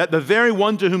that, that the very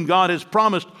one to whom God has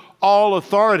promised all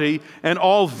authority and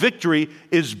all victory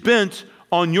is bent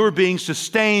on your being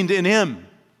sustained in him.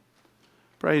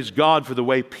 Praise God for the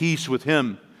way peace with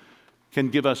him can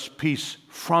give us peace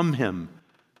from him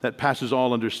that passes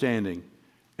all understanding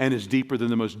and is deeper than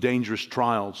the most dangerous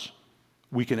trials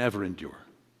we can ever endure.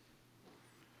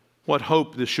 What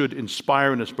hope this should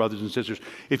inspire in us, brothers and sisters.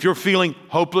 If you're feeling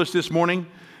hopeless this morning,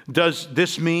 does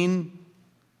this mean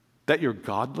that you're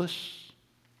godless?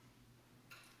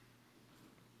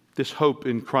 This hope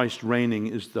in Christ reigning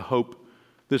is the hope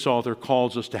this author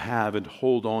calls us to have and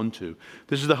hold on to.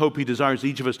 This is the hope he desires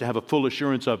each of us to have a full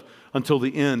assurance of until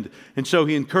the end. And so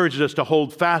he encourages us to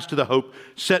hold fast to the hope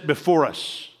set before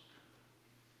us.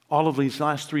 All of these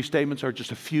last three statements are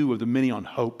just a few of the many on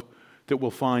hope that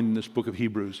we'll find in this book of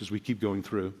Hebrews as we keep going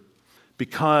through.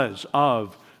 Because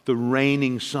of the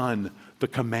reigning Son, the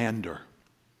commander.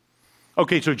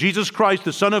 Okay, so Jesus Christ,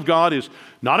 the Son of God, is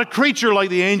not a creature like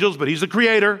the angels, but he's the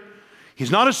creator.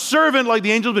 He's not a servant like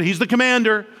the angels, but he's the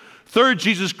commander. Third,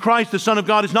 Jesus Christ, the Son of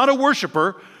God, is not a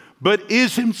worshiper, but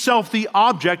is himself the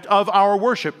object of our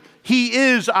worship. He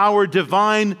is our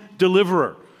divine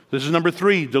deliverer. This is number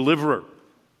 3, deliverer.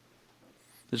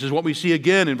 This is what we see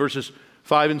again in verses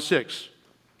 5 and 6.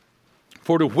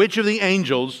 For to which of the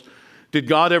angels did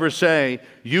God ever say,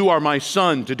 "You are my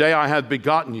son, today I have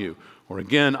begotten you"? Or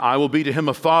again, "I will be to him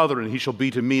a father, and he shall be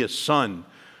to me a son"?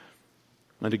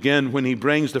 And again, when he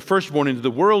brings the firstborn into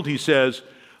the world, he says,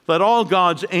 "Let all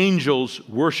God's angels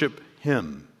worship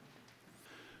him."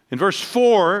 In verse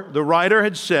 4, the writer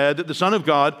had said that the Son of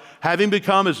God, having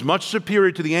become as much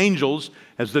superior to the angels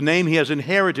as the name he has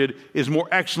inherited is more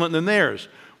excellent than theirs.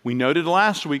 We noted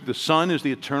last week the Son is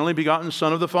the eternally begotten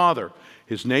Son of the Father.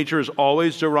 His nature is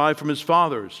always derived from his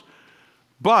Father's.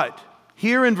 But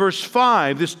here in verse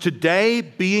 5, this today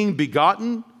being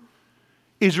begotten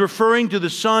is referring to the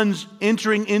Son's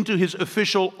entering into his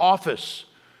official office.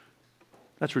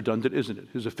 That's redundant, isn't it?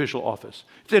 His official office.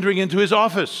 It's entering into his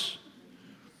office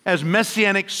as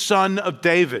Messianic Son of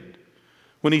David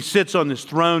when he sits on this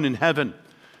throne in heaven.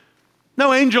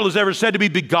 No angel is ever said to be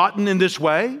begotten in this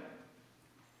way.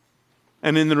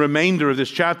 And in the remainder of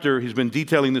this chapter, he's been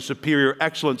detailing the superior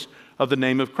excellence of the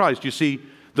name of Christ. You see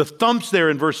the thumps there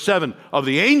in verse 7. Of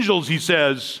the angels, he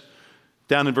says,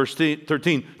 down in verse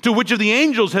 13, to which of the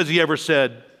angels has he ever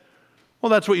said?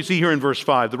 Well, that's what you see here in verse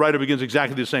 5. The writer begins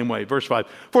exactly the same way. Verse 5,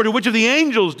 for to which of the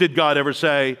angels did God ever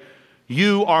say,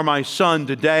 "You are my son,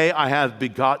 today I have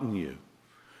begotten you"?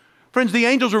 Friends, the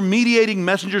angels were mediating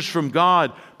messengers from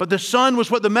God, but the Son was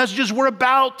what the messages were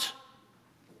about.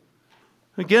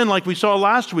 Again, like we saw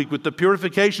last week with the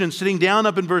purification and sitting down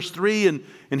up in verse 3 and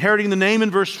inheriting the name in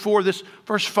verse 4, this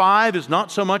verse 5 is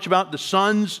not so much about the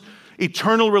Son's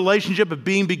eternal relationship of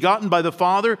being begotten by the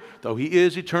Father, though he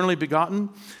is eternally begotten.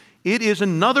 It is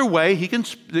another way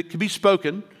that can be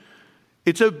spoken.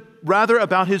 It's rather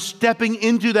about his stepping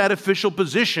into that official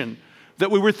position that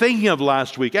we were thinking of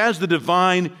last week as the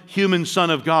divine human Son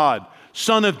of God,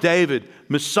 Son of David,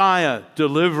 Messiah,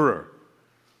 deliverer.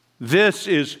 This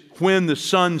is when the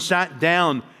Son sat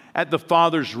down at the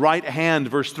Father's right hand,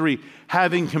 verse 3,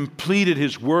 having completed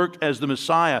his work as the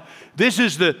Messiah. This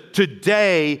is the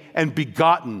today and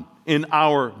begotten in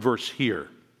our verse here.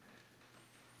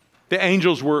 The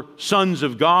angels were sons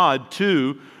of God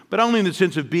too, but only in the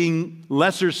sense of being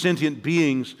lesser sentient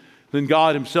beings than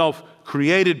God himself,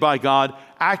 created by God,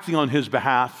 acting on his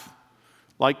behalf,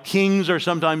 like kings are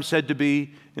sometimes said to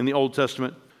be in the Old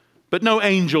Testament. But no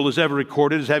angel is ever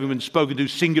recorded as having been spoken to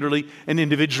singularly and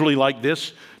individually like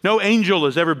this. No angel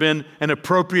has ever been an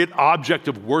appropriate object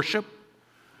of worship.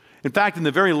 In fact, in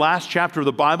the very last chapter of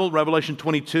the Bible, Revelation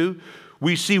 22,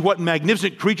 we see what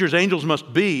magnificent creatures angels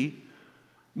must be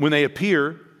when they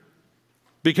appear.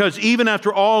 Because even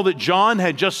after all that John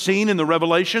had just seen in the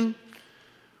Revelation,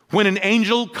 when an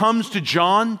angel comes to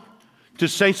John to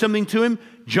say something to him,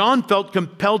 John felt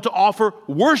compelled to offer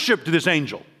worship to this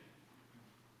angel.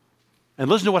 And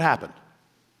listen to what happened.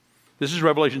 This is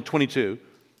Revelation 22,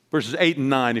 verses 8 and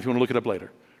 9, if you want to look it up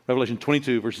later. Revelation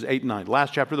 22, verses 8 and 9,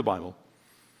 last chapter of the Bible.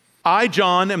 I,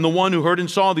 John, am the one who heard and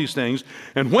saw these things.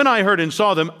 And when I heard and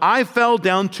saw them, I fell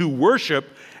down to worship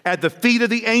at the feet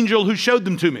of the angel who showed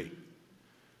them to me.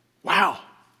 Wow.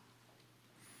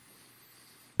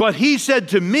 But he said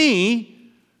to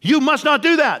me, you must not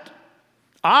do that.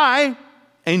 I,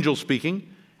 angel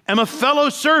speaking, am a fellow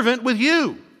servant with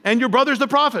you and your brothers the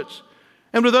prophets,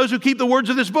 and with those who keep the words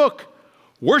of this book.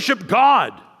 Worship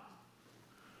God.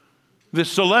 The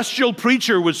celestial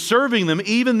preacher was serving them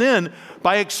even then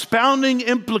by expounding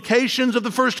implications of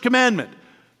the first commandment.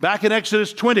 Back in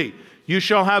Exodus 20, you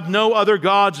shall have no other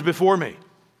gods before me.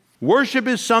 Worship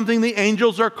is something the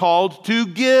angels are called to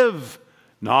give,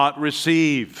 not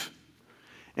receive.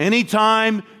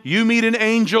 Anytime you meet an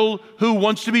angel who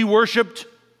wants to be worshiped,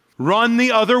 run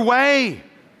the other way.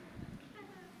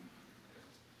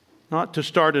 Not to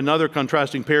start another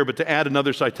contrasting pair, but to add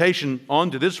another citation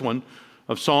onto this one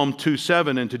of Psalm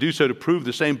 2:7, and to do so to prove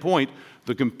the same point,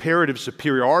 the comparative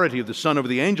superiority of the Son over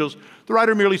the angels, the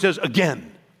writer merely says,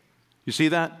 again. You see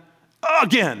that?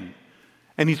 Again.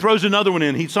 And he throws another one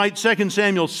in. He cites 2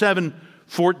 Samuel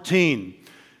 7:14.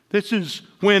 This is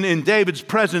when in David's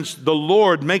presence, the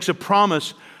Lord makes a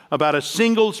promise about a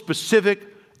single specific,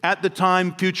 at the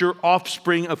time, future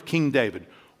offspring of King David.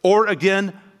 Or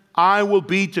again, I will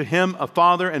be to him a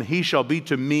father, and he shall be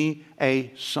to me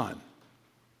a son.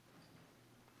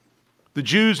 The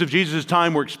Jews of Jesus'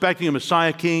 time were expecting a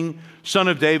Messiah king, son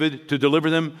of David, to deliver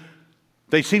them.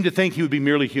 They seemed to think he would be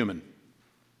merely human.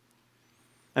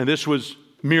 And this was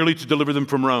merely to deliver them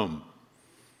from Rome.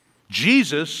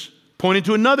 Jesus pointed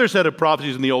to another set of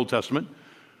prophecies in the Old Testament,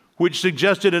 which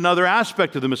suggested another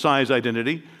aspect of the Messiah's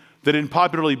identity that had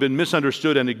popularly been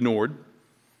misunderstood and ignored.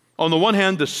 On the one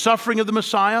hand, the suffering of the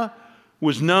Messiah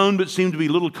was known but seemed to be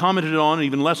little commented on and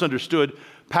even less understood.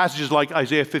 Passages like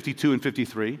Isaiah 52 and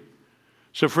 53.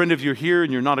 So friend, if you're here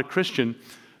and you're not a Christian,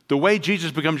 the way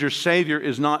Jesus becomes your Savior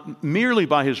is not merely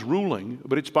by his ruling,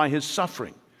 but it's by his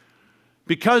suffering.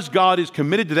 Because God is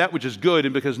committed to that which is good,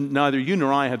 and because neither you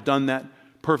nor I have done that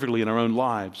perfectly in our own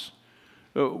lives,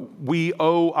 we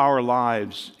owe our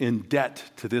lives in debt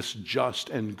to this just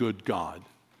and good God.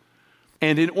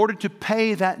 And in order to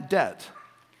pay that debt,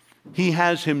 he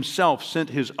has himself sent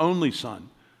his only Son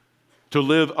to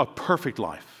live a perfect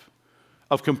life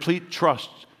of complete trust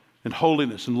and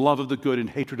holiness and love of the good and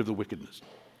hatred of the wickedness.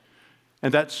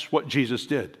 And that's what Jesus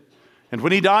did. And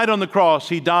when he died on the cross,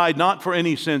 he died not for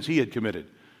any sins he had committed.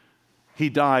 He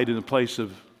died in the place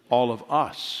of all of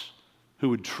us who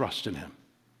would trust in him.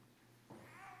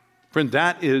 Friend,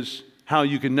 that is how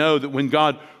you can know that when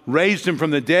God raised him from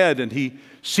the dead and he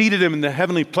seated him in the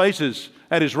heavenly places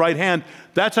at his right hand,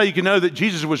 that's how you can know that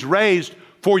Jesus was raised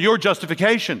for your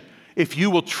justification, if you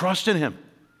will trust in him.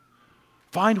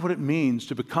 Find what it means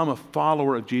to become a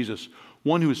follower of Jesus,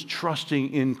 one who is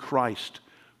trusting in Christ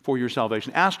for your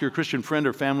salvation. Ask your Christian friend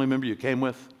or family member you came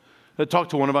with. Talk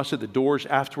to one of us at the doors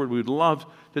afterward. We would love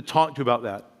to talk to you about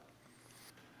that.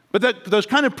 But those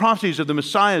kind of prophecies of the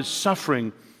Messiah's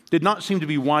suffering did not seem to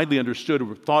be widely understood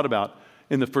or thought about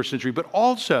in the first century, but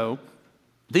also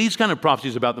these kind of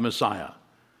prophecies about the Messiah.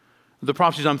 The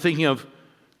prophecies I'm thinking of,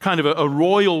 kind of a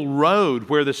royal road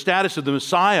where the status of the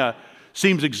Messiah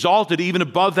seems exalted even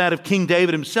above that of King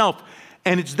David himself.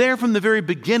 And it's there from the very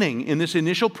beginning in this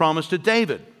initial promise to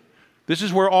David. This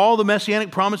is where all the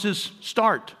messianic promises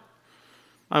start.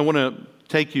 I want to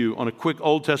take you on a quick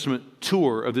Old Testament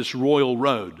tour of this royal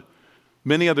road.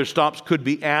 Many other stops could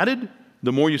be added.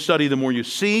 The more you study, the more you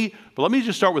see. But let me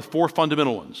just start with four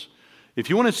fundamental ones. If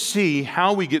you want to see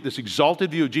how we get this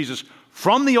exalted view of Jesus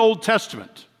from the Old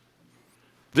Testament,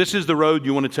 this is the road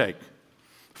you want to take.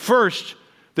 First,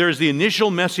 there is the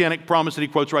initial messianic promise that he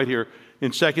quotes right here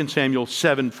in 2 Samuel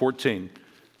 7:14.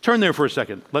 Turn there for a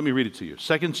second. Let me read it to you.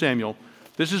 2 Samuel,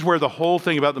 this is where the whole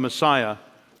thing about the Messiah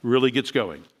really gets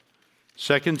going.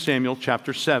 2 Samuel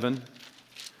chapter 7.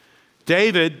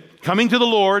 David coming to the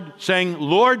Lord saying,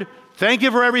 Lord, thank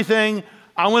you for everything.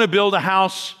 I want to build a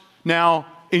house now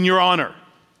in your honor.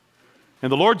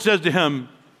 And the Lord says to him,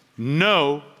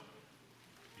 no,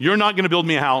 you're not going to build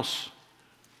me a house,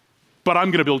 but I'm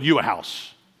going to build you a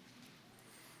house.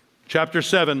 Chapter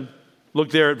 7, look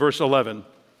there at verse 11.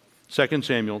 2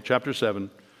 Samuel chapter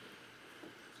 7.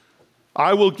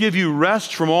 I will give you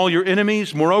rest from all your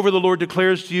enemies. Moreover, the Lord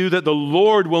declares to you that the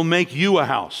Lord will make you a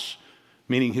house,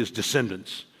 meaning his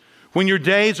descendants. When your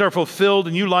days are fulfilled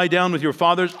and you lie down with your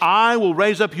fathers, I will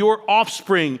raise up your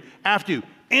offspring after you.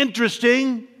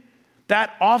 Interesting,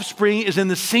 that offspring is in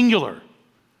the singular.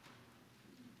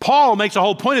 Paul makes a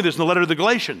whole point of this in the letter to the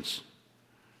Galatians.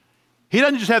 He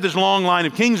doesn't just have this long line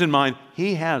of kings in mind.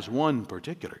 He has one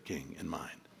particular king in mind.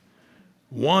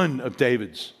 One of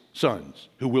David's sons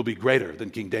who will be greater than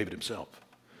King David himself,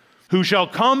 who shall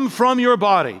come from your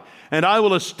body, and I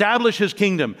will establish his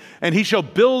kingdom, and he shall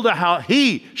build a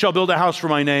house for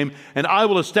my name, and I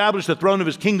will establish the throne of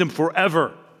his kingdom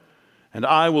forever. And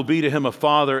I will be to him a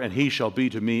father, and he shall be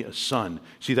to me a son.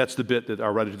 See, that's the bit that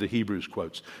our writer to the Hebrews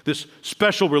quotes. This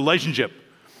special relationship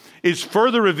is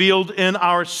further revealed in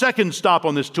our second stop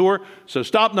on this tour. So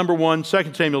stop number 1,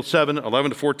 2 Samuel 7,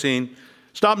 11 to 14.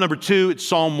 Stop number 2, it's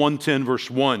Psalm 110, verse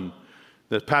 1.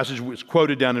 The passage was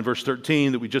quoted down in verse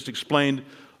 13 that we just explained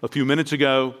a few minutes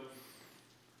ago.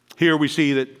 Here we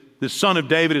see that the son of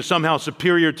David is somehow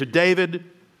superior to David.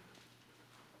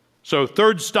 So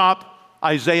third stop,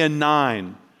 Isaiah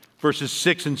 9, verses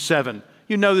 6 and 7.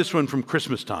 You know this one from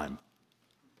Christmas time.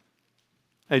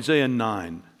 Isaiah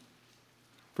 9,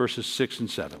 verses 6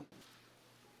 and 7.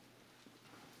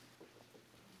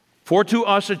 For to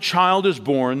us a child is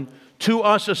born, to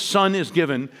us a son is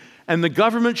given, and the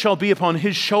government shall be upon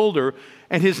his shoulder,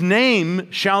 and his name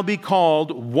shall be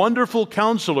called Wonderful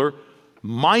Counselor,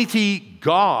 Mighty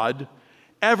God,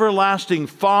 Everlasting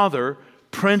Father,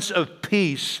 Prince of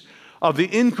Peace. Of the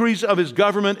increase of his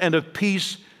government and of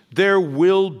peace there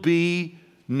will be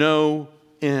no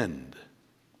end.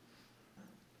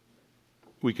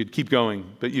 We could keep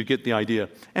going, but you get the idea.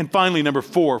 And finally, number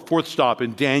 4, fourth stop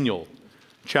in Daniel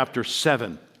chapter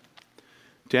 7.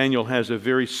 Daniel has a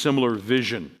very similar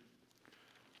vision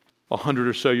 100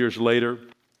 or so years later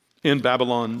in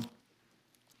Babylon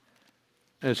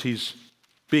as he's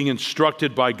being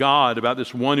instructed by God about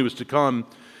this one who is to come.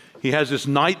 He has this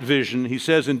night vision. He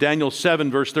says in Daniel 7,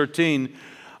 verse 13,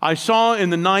 I saw in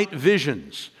the night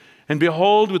visions, and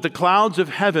behold, with the clouds of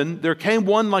heaven, there came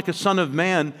one like a son of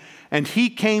man, and he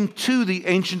came to the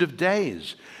Ancient of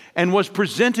Days, and was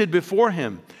presented before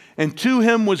him. And to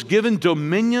him was given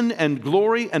dominion and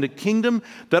glory and a kingdom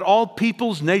that all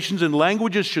peoples, nations, and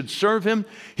languages should serve him.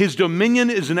 His dominion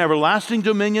is an everlasting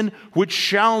dominion which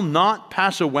shall not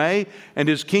pass away, and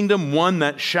his kingdom one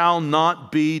that shall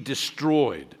not be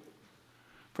destroyed.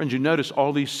 Friends, you notice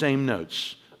all these same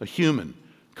notes. A human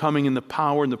coming in the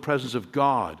power and the presence of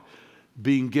God,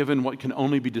 being given what can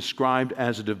only be described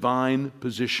as a divine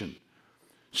position.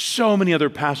 So many other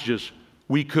passages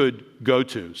we could go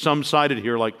to. Some cited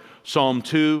here like Psalm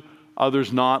 2,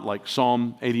 others not, like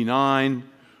Psalm 89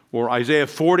 or Isaiah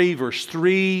 40, verse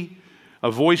 3,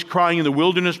 a voice crying in the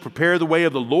wilderness, prepare the way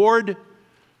of the Lord.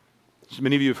 So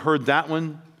many of you have heard that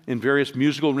one in various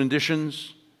musical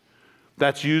renditions.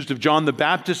 That's used of John the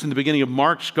Baptist in the beginning of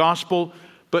Mark's gospel.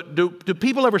 But do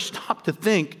people ever stop to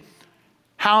think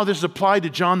how this is applied to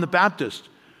John the Baptist?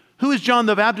 Who is John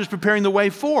the Baptist preparing the way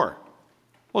for?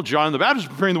 Well, John the Baptist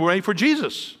is preparing the way for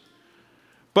Jesus.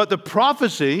 But the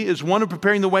prophecy is one of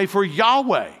preparing the way for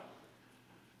Yahweh.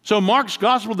 So Mark's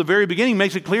gospel at the very beginning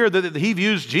makes it clear that he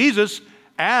views Jesus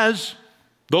as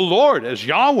the Lord, as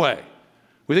Yahweh.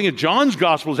 We think of John's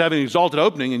gospel as having an exalted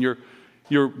opening, and your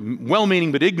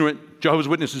well-meaning but ignorant Jehovah's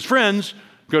Witnesses friends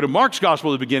go to Mark's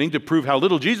gospel at the beginning to prove how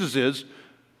little Jesus is.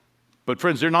 But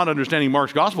friends, they're not understanding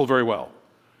Mark's gospel very well.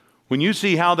 When you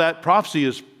see how that prophecy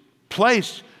is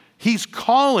placed, he's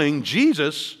calling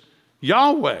Jesus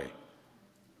Yahweh.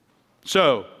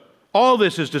 So, all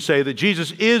this is to say that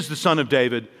Jesus is the Son of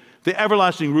David, the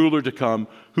everlasting ruler to come,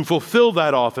 who fulfilled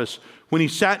that office when he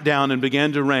sat down and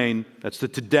began to reign. That's the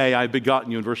today I have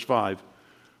begotten you in verse 5,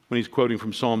 when he's quoting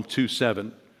from Psalm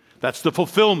 2:7. That's the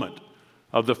fulfillment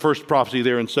of the first prophecy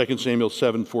there in 2 Samuel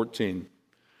 7:14.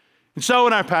 And so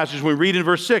in our passage, when we read in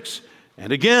verse 6,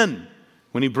 and again,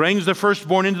 when he brings the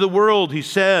firstborn into the world, he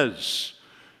says,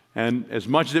 and as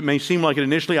much as it may seem like it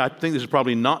initially, I think this is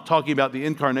probably not talking about the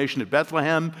incarnation at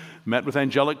Bethlehem, met with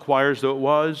angelic choirs though it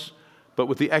was, but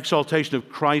with the exaltation of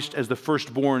Christ as the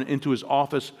firstborn into his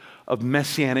office of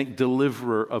messianic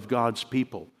deliverer of God's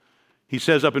people. He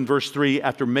says up in verse 3,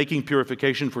 after making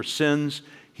purification for sins,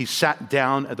 he sat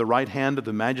down at the right hand of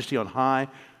the Majesty on high.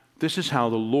 This is how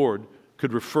the Lord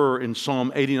could refer in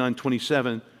Psalm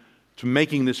 89:27 to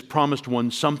making this promised one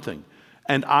something.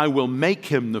 and I will make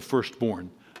him the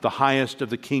firstborn, the highest of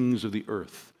the kings of the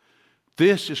earth.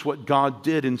 This is what God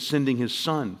did in sending his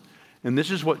Son. And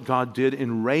this is what God did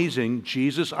in raising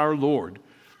Jesus our Lord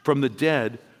from the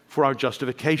dead for our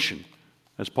justification,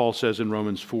 as Paul says in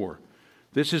Romans 4.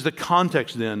 This is the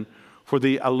context then for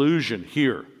the allusion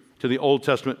here to the Old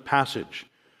Testament passage,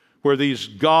 where these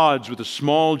gods with a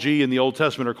small g in the Old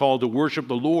Testament are called to worship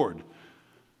the Lord,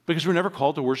 because we're never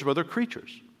called to worship other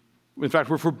creatures. In fact,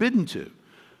 we're forbidden to.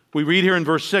 We read here in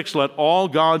verse 6, let all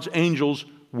God's angels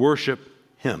worship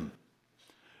him.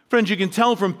 Friends, you can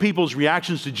tell from people's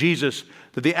reactions to Jesus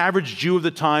that the average Jew of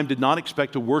the time did not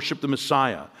expect to worship the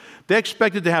Messiah. They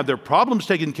expected to have their problems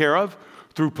taken care of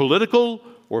through political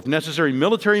or, if necessary,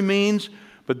 military means.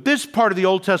 But this part of the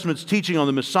Old Testament's teaching on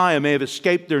the Messiah may have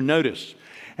escaped their notice.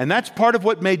 And that's part of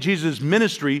what made Jesus'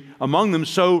 ministry among them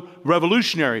so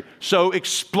revolutionary, so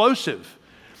explosive.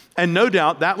 And no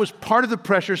doubt that was part of the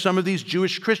pressure some of these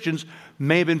Jewish Christians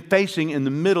may have been facing in the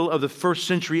middle of the first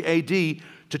century AD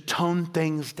to tone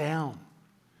things down.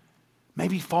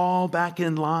 Maybe fall back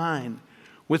in line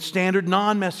with standard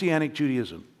non-Messianic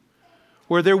Judaism,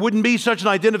 where there wouldn't be such an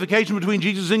identification between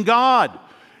Jesus and God,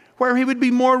 where he would be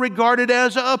more regarded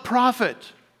as a prophet,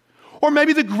 or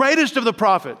maybe the greatest of the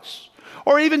prophets,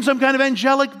 or even some kind of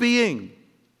angelic being.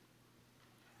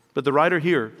 But the writer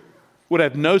here would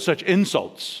have no such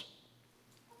insults.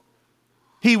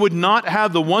 He would not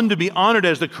have the one to be honored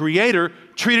as the creator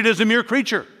treated as a mere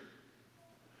creature.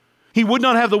 He would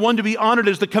not have the one to be honored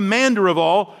as the commander of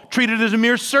all treated as a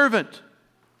mere servant.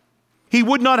 He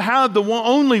would not have the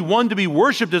only one to be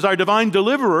worshiped as our divine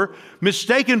deliverer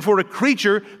mistaken for a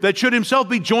creature that should himself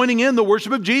be joining in the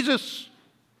worship of Jesus.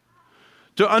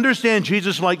 To understand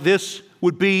Jesus like this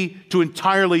would be to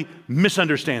entirely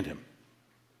misunderstand him.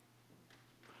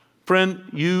 Friend,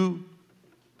 you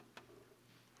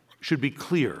should be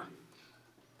clear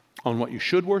on what you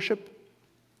should worship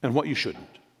and what you shouldn't.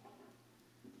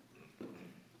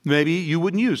 Maybe you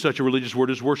wouldn't use such a religious word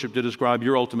as worship to describe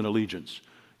your ultimate allegiance,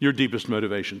 your deepest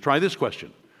motivation. Try this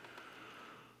question.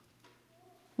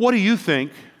 What do you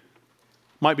think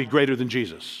might be greater than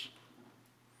Jesus?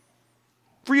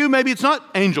 For you, maybe it's not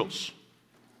angels.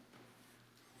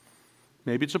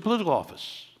 Maybe it's a political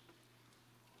office.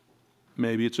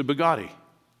 Maybe it's a Bugatti.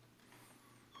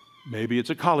 Maybe it's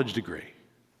a college degree.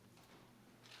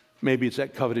 Maybe it's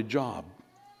that coveted job.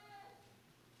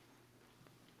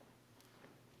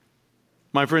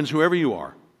 My friends, whoever you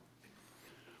are,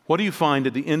 what do you find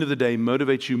at the end of the day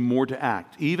motivates you more to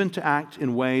act, even to act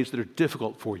in ways that are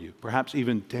difficult for you, perhaps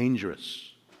even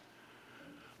dangerous?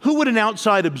 Who would an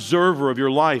outside observer of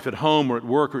your life at home or at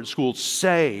work or at school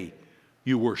say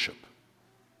you worship?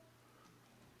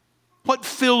 What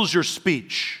fills your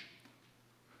speech?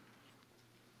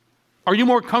 Are you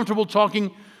more comfortable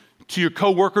talking to your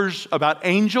coworkers about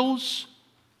angels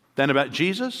than about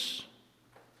Jesus?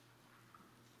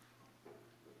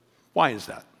 Why is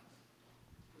that?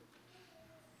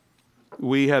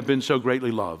 We have been so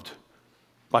greatly loved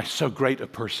by so great a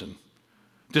person,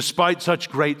 despite such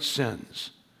great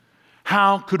sins.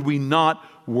 How could we not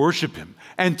worship him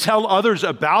and tell others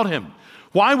about him?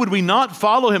 Why would we not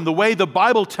follow him the way the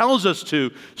Bible tells us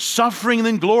to, suffering and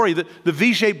then glory, the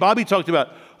V-shape Bobby talked about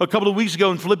a couple of weeks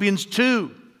ago in Philippians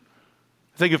 2.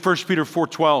 Think of 1 Peter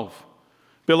 4:12.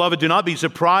 Beloved, do not be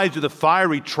surprised at the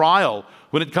fiery trial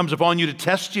when it comes upon you to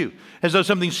test you, as though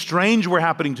something strange were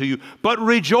happening to you, but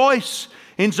rejoice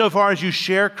insofar as you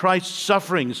share Christ's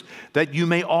sufferings, that you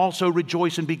may also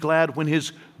rejoice and be glad when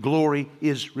his glory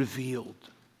is revealed.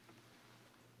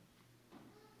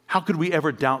 How could we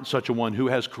ever doubt such a one who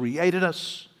has created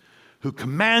us, who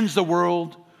commands the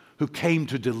world, who came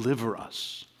to deliver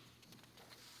us?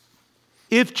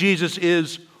 If Jesus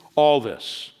is all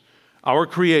this, our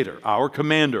creator, our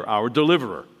commander, our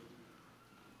deliverer,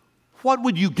 what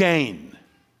would you gain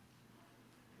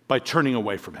by turning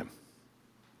away from him?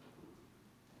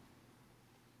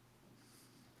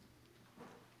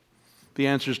 The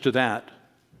answers to that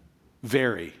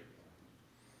vary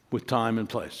with time and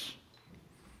place.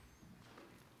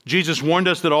 Jesus warned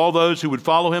us that all those who would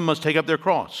follow him must take up their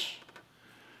cross.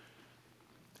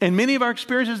 In many of our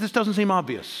experiences, this doesn't seem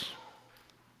obvious,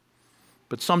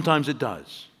 but sometimes it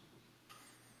does.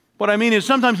 What I mean is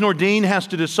sometimes Nordine has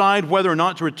to decide whether or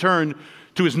not to return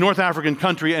to his North African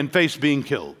country and face being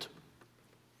killed.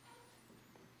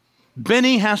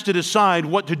 Benny has to decide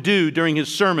what to do during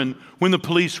his sermon when the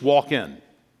police walk in.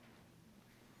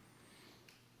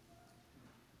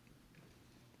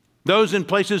 Those in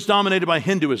places dominated by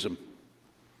Hinduism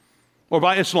or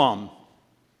by Islam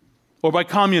or by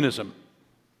communism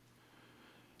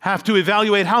have to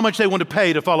evaluate how much they want to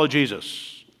pay to follow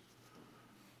Jesus.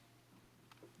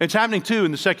 It's happening too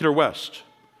in the secular West,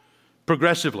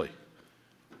 progressively,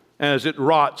 as it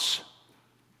rots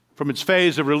from its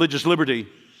phase of religious liberty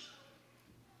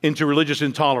into religious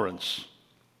intolerance.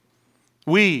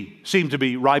 We seem to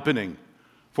be ripening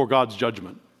for God's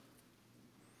judgment.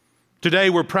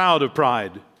 Today we're proud of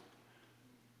pride,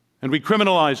 and we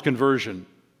criminalize conversion.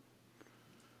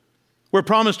 We're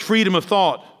promised freedom of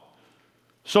thought.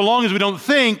 So long as we don't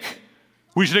think,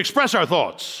 we should express our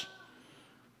thoughts.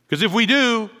 Because if we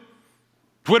do,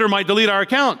 Twitter might delete our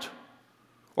account,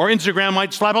 or Instagram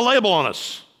might slap a label on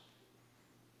us,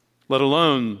 let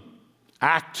alone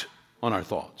act on our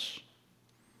thoughts.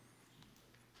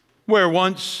 Where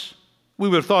once we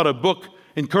would have thought a book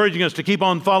encouraging us to keep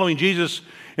on following Jesus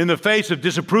in the face of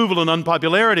disapproval and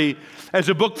unpopularity as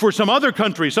a book for some other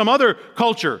country, some other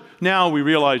culture, now we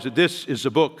realize that this is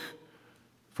a book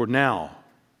for now,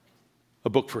 a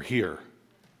book for here,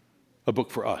 a book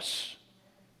for us.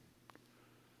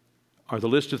 Are the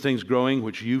list of things growing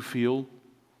which you feel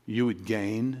you would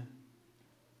gain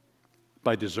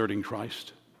by deserting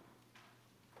Christ?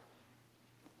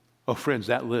 Oh, friends,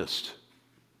 that list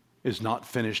is not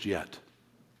finished yet.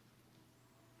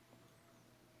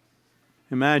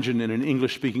 Imagine in an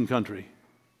English-speaking country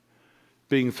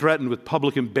being threatened with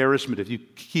public embarrassment if you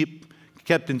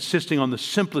kept insisting on the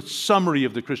simplest summary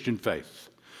of the Christian faith.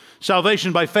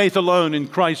 Salvation by faith alone in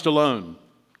Christ alone.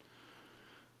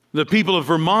 The people of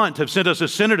Vermont have sent us a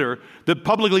senator that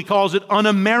publicly calls it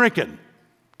un-American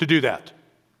to do that.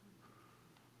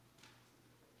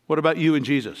 What about you and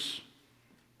Jesus?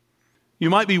 You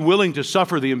might be willing to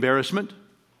suffer the embarrassment.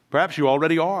 Perhaps you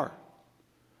already are.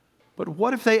 But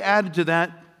what if they added to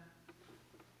that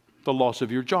the loss of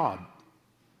your job?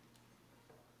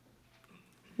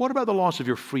 What about the loss of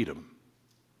your freedom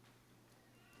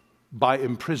by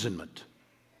imprisonment?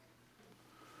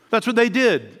 That's what they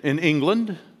did in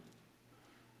England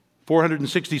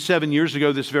 467 years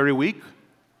ago this very week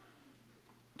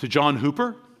to John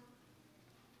Hooper.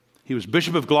 He was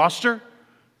Bishop of Gloucester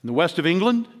in the west of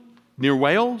England, near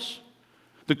Wales.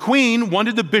 The Queen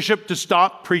wanted the bishop to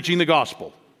stop preaching the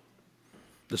gospel.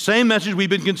 The same message we've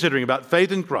been considering about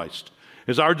faith in Christ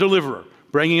as our deliverer,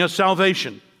 bringing us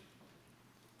salvation.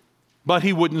 But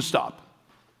he wouldn't stop.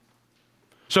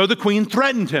 So the Queen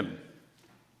threatened him.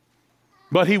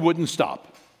 But he wouldn't stop.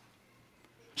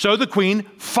 So the Queen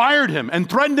fired him and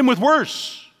threatened him with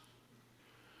worse.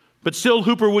 But still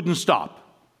Hooper wouldn't stop.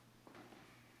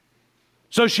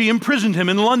 So she imprisoned him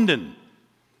in London.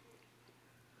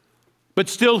 But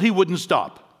still he wouldn't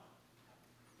stop.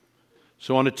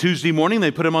 So on a Tuesday morning,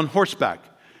 they put him on horseback.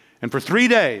 And for 3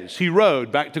 days, he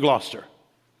rode back to Gloucester.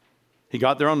 He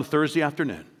got there on a Thursday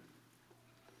afternoon.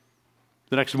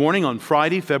 The next morning, on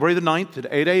Friday, February the 9th at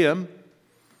 8 a.m.,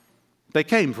 they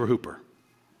came for Hooper.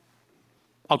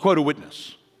 I'll quote a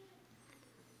witness.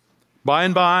 By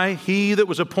and by, he that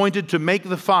was appointed to make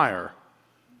the fire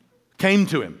came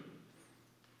to him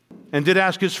and did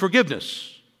ask his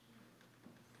forgiveness,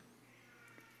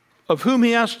 of whom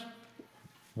he asked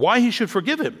why he should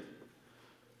forgive him,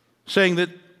 saying that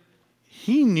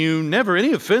he knew never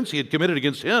any offense he had committed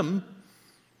against him.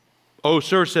 "Oh,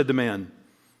 sir," said the man,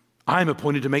 "I am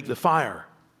appointed to make the fire."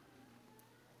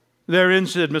 "Therein,"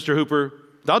 said Mr. Hooper,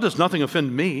 "thou dost nothing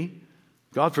offend me.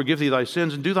 God forgive thee thy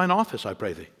sins, and do thine office, I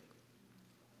pray thee."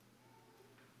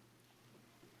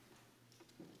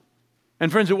 And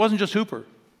friends, it wasn't just Hooper.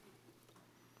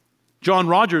 John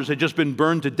Rogers had just been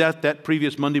burned to death that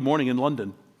previous Monday morning in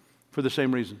London for the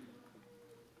same reason.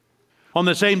 On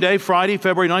the same day, Friday,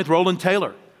 February 9th, Roland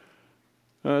Taylor,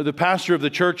 the pastor of the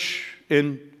church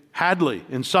in Hadley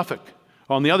in Suffolk,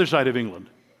 on the other side of England,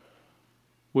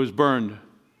 was burned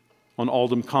on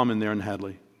Aldham Common there in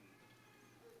Hadley.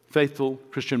 Faithful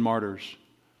Christian martyrs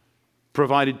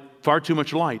provided far too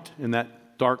much light in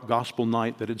that dark gospel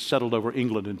night that had settled over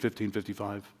England in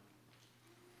 1555.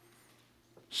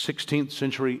 16th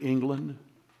century England,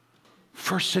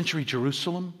 1st century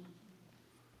Jerusalem,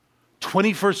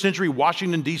 21st century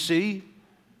Washington, D.C.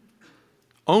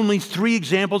 Only 3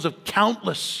 examples of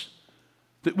countless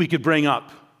that we could bring up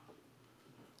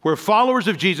where followers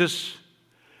of Jesus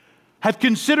have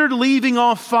considered leaving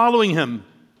off following him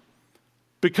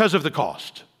because of the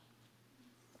cost.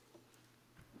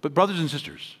 But brothers and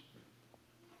sisters,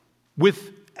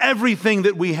 with everything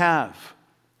that we have,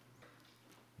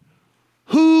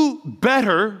 who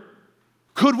better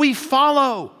could we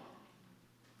follow?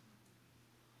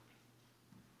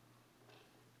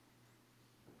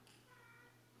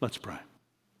 Let's pray.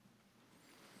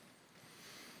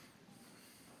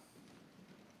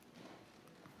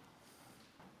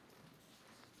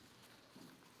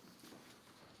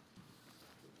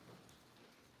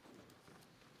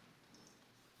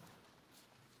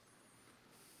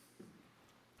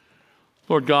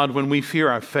 Lord God, when we fear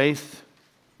our faith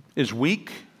is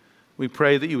weak, we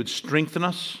pray that you would strengthen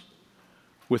us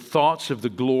with thoughts of the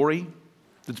glory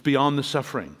that's beyond the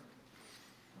suffering.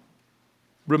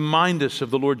 Remind us of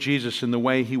the Lord Jesus in the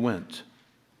way he went.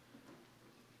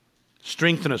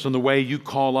 Strengthen us on the way you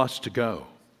call us to go.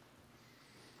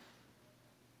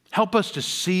 Help us to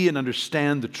see and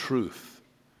understand the truth,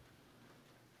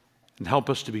 and help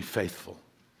us to be faithful.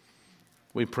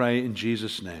 We pray in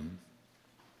Jesus' name.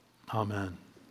 Amen.